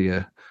knows what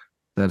the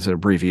that's an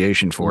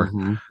abbreviation for.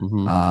 Mm-hmm,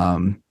 mm-hmm.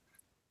 Um,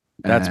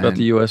 That's about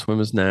the and U.S.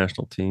 women's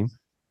national team.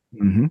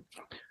 mhm.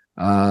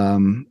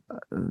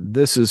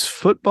 This is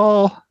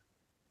football.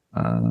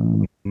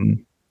 Um,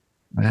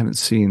 I haven't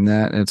seen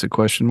that. It's a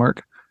question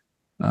mark.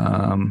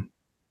 Um,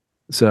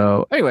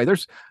 so anyway,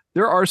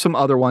 there are some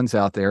other ones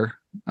out there,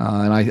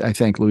 and I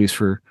thank Luis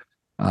for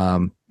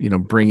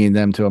bringing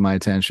them to my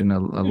attention. I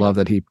Yeah. love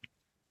that he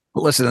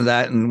listened to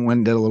that and went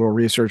and did a little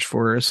research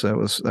for us. That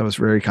was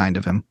very kind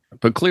of him.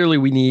 But clearly,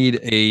 we need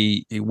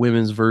a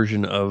women's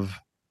version of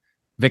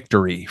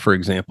Victory, for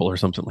example, or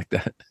something like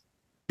that.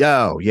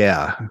 Oh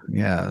yeah,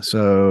 yeah.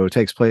 So it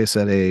takes place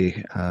at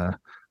a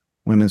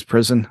women's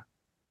prison.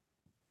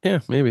 Yeah,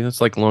 maybe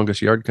that's like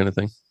longest yard kind of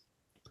thing.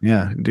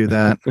 Yeah, do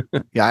that.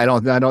 Yeah, I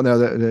don't know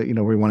that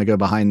we want to go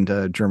behind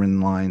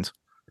German lines.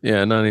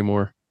 Yeah, not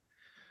anymore.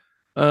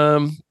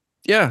 Um,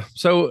 yeah.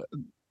 So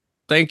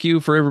thank you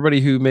for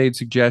everybody who made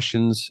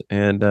suggestions,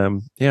 and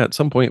yeah, at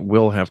some point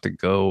we'll have to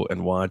go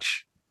and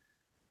watch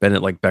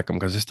Bennett like Beckham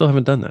because I still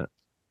haven't done that.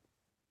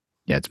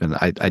 Yeah, it's been.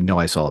 I know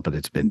I saw it, but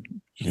it's been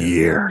Yeah.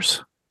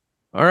 years.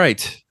 All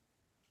right.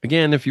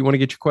 Again, if you want to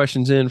get your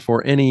questions in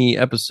for any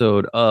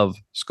episode of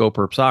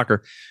SkoPurp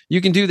Soccer,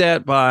 you can do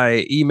that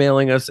by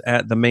emailing us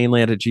at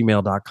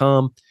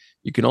themainland@gmail.com.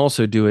 You can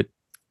also do it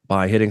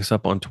by hitting us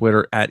up on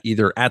Twitter at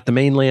either at the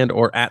mainland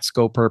or at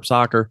SkoPurp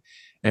Soccer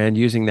and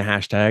using the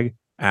hashtag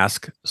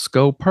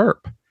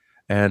AskSkoPurp.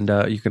 And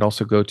you can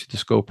also go to the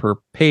SkoPurp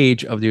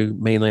page of the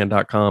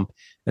mainland.com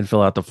and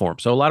fill out the form.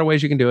 So a lot of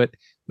ways you can do it.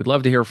 We'd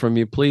love to hear from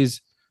you.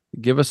 Please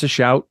give us a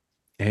shout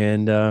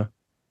and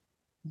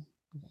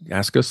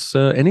ask us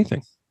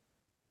anything.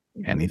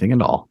 Anything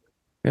at all.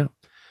 Yeah.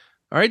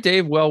 All right,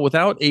 Dave. Well,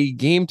 without a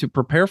game to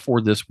prepare for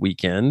this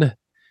weekend,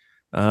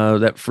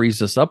 that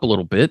frees us up a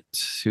little bit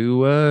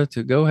to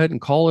go ahead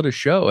and call it a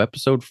show.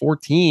 Episode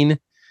 14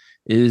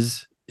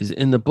 is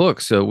in the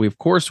book. So we of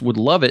course would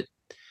love it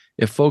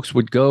if folks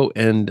would go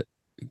and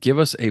give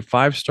us a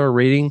 5-star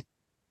rating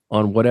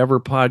on whatever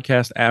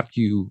podcast app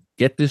you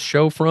get this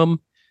show from.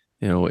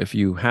 If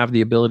you have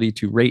the ability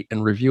to rate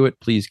and review it,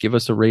 please give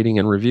us a rating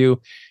and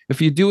review. If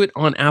you do it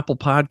on Apple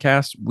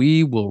Podcasts,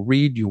 we will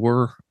read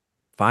your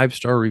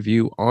 5-star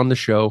review on the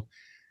show,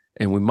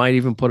 and we might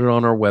even put it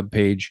on our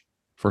webpage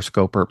for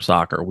SkoPurp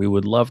Soccer. We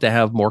would love to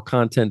have more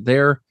content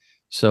there.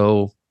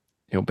 So,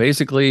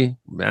 basically,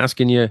 I'm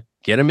asking you,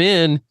 get them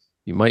in.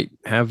 You might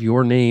have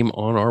your name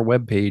on our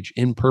webpage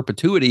in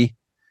perpetuity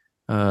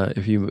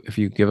if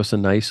you give us a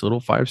nice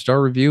little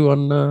 5-star review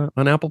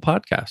on Apple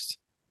Podcasts.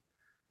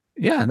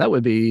 Yeah, that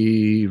would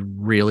be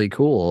really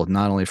cool,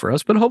 not only for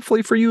us, but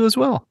hopefully for you as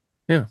well.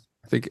 Yeah,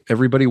 I think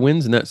everybody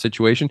wins in that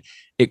situation.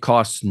 It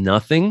costs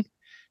nothing.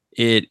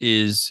 It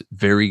is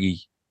very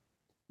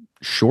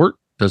short,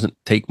 doesn't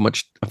take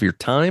much of your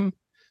time.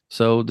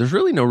 So there's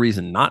really no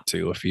reason not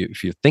to if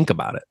you think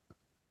about it.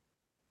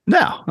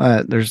 No,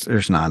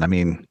 there's not. I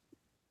mean,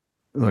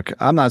 look,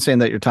 I'm not saying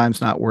that your time's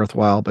not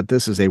worthwhile, but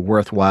this is a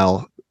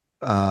worthwhile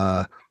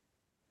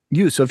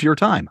use of your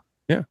time.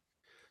 Yeah.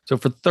 So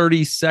for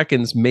 30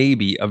 seconds,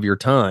 maybe of your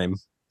time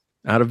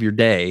out of your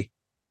day,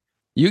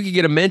 you could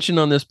get a mention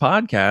on this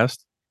podcast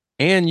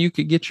and you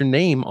could get your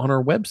name on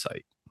our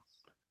website.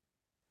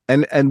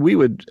 And we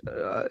would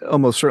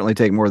almost certainly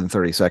take more than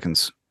 30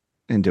 seconds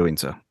in doing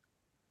so.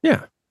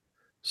 Yeah.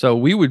 So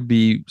we would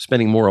be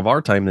spending more of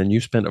our time than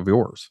you spent of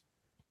yours.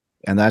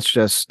 And that's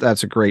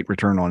a great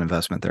return on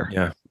investment there.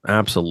 Yeah,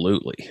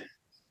 absolutely.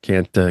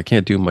 Can't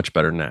do much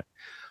better than that.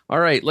 All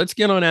right, let's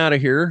get on out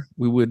of here.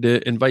 We would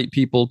invite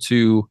people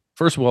to,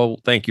 first of all,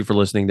 thank you for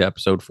listening to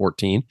episode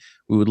 14.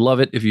 We would love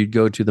it if you'd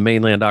go to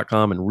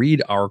themainland.com and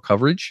read our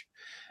coverage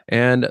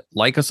and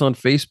like us on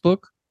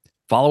Facebook.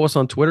 Follow us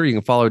on Twitter. You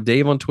can follow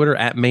Dave on Twitter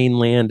at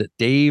Mainland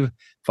Dave.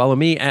 Follow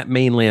me at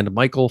Mainland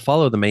Michael.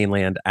 Follow the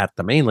Mainland at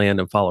the Mainland,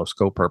 and follow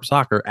SkoPurp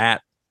Soccer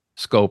at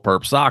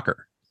SkoPurp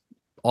Soccer.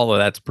 All of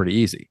that's pretty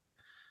easy.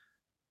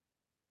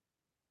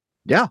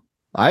 Yeah,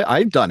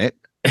 I've done it.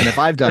 And if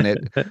I've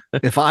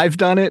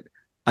done it,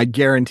 I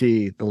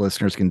guarantee the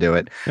listeners can do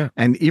it. Yeah.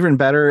 And even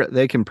better,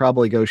 they can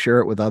probably go share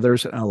it with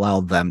others and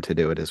allow them to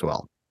do it as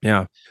well.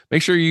 Yeah.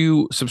 Make sure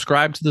you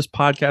subscribe to this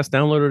podcast,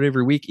 download it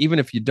every week. Even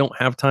if you don't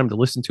have time to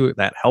listen to it,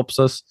 that helps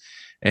us.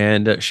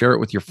 And share it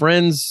with your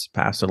friends,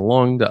 pass it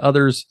along to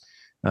others.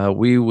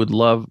 We would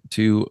love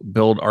to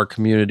build our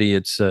community.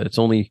 It's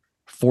only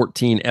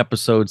 14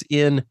 episodes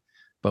in,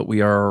 but we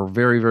are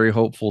very, very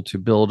hopeful to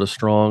build a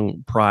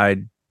strong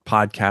Pride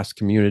podcast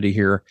community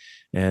here.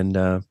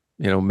 And,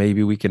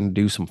 maybe we can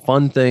do some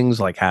fun things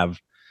like have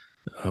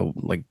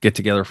like get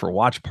together for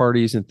watch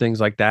parties and things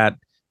like that.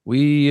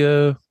 We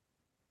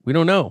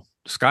don't know.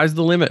 Sky's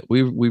the limit.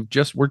 We're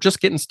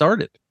just getting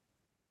started.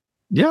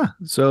 Yeah.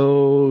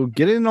 So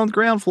get in on the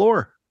ground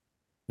floor.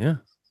 Yeah.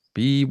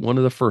 Be one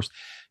of the first.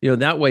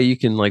 That way you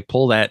can like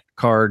pull that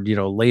card,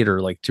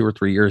 later, like 2 or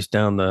 3 years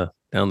down the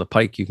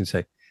pike. You can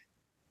say,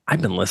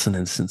 I've been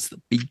listening since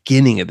the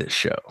beginning of this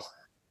show.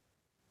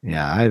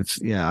 Yeah,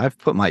 I've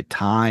put my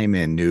time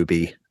in,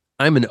 newbie.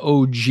 I'm an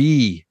OG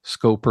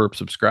SkoPurp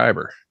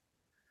subscriber.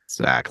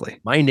 Exactly.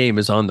 My name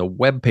is on the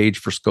webpage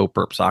for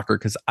SkoPurp Soccer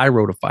because I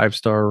wrote a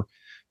 5-star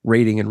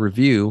rating and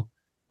review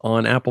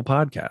on Apple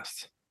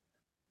Podcasts.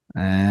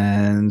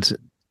 And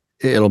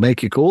it'll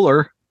make you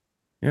cooler.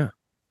 Yeah.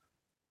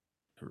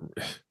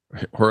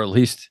 Or at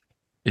least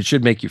it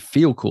should make you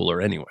feel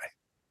cooler anyway.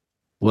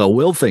 Well,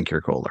 we'll think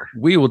you're cooler.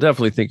 We will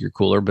definitely think you're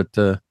cooler, but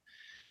two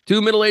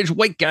middle-aged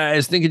white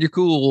guys thinking you're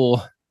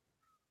cool.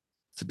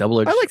 It's a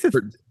double-edged. I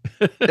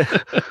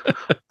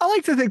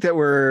like to think that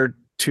we're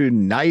two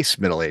nice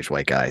middle-aged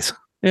white guys.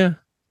 Yeah.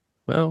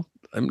 Well,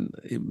 I'm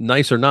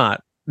nice or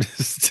not.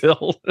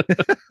 Still,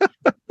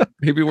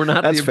 maybe we're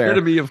not That's the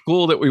epitome of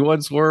cool that we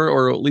once were,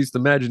 or at least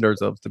imagined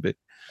ourselves to be.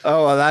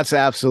 Oh, well, that's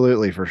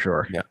absolutely for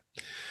sure. Yeah.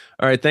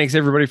 All right. Thanks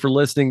everybody for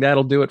listening.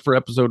 That'll do it for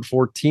episode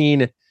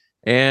 14.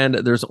 And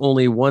there's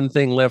only one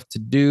thing left to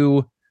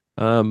do.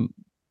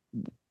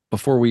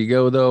 Before we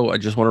go, though, I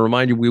just want to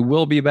remind you, we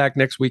will be back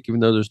next week,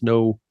 even though there's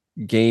no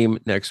game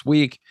next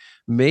week.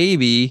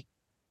 Maybe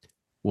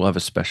we'll have a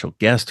special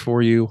guest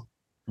for you.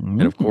 Mm-hmm.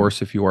 And of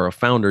course, if you are a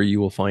founder,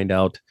 you will find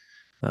out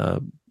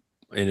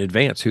in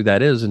advance who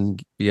that is and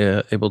be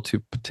able to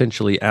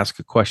potentially ask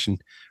a question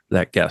for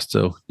that guest.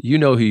 So you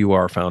know who you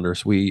are,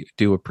 founders. We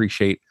do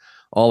appreciate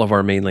all of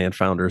our mainland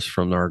founders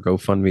from our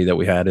GoFundMe that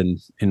we had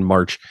in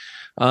March.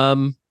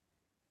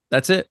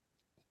 That's it.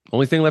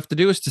 Only thing left to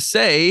do is to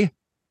say,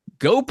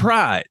 go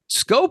Pride,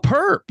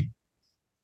 SkoPurp.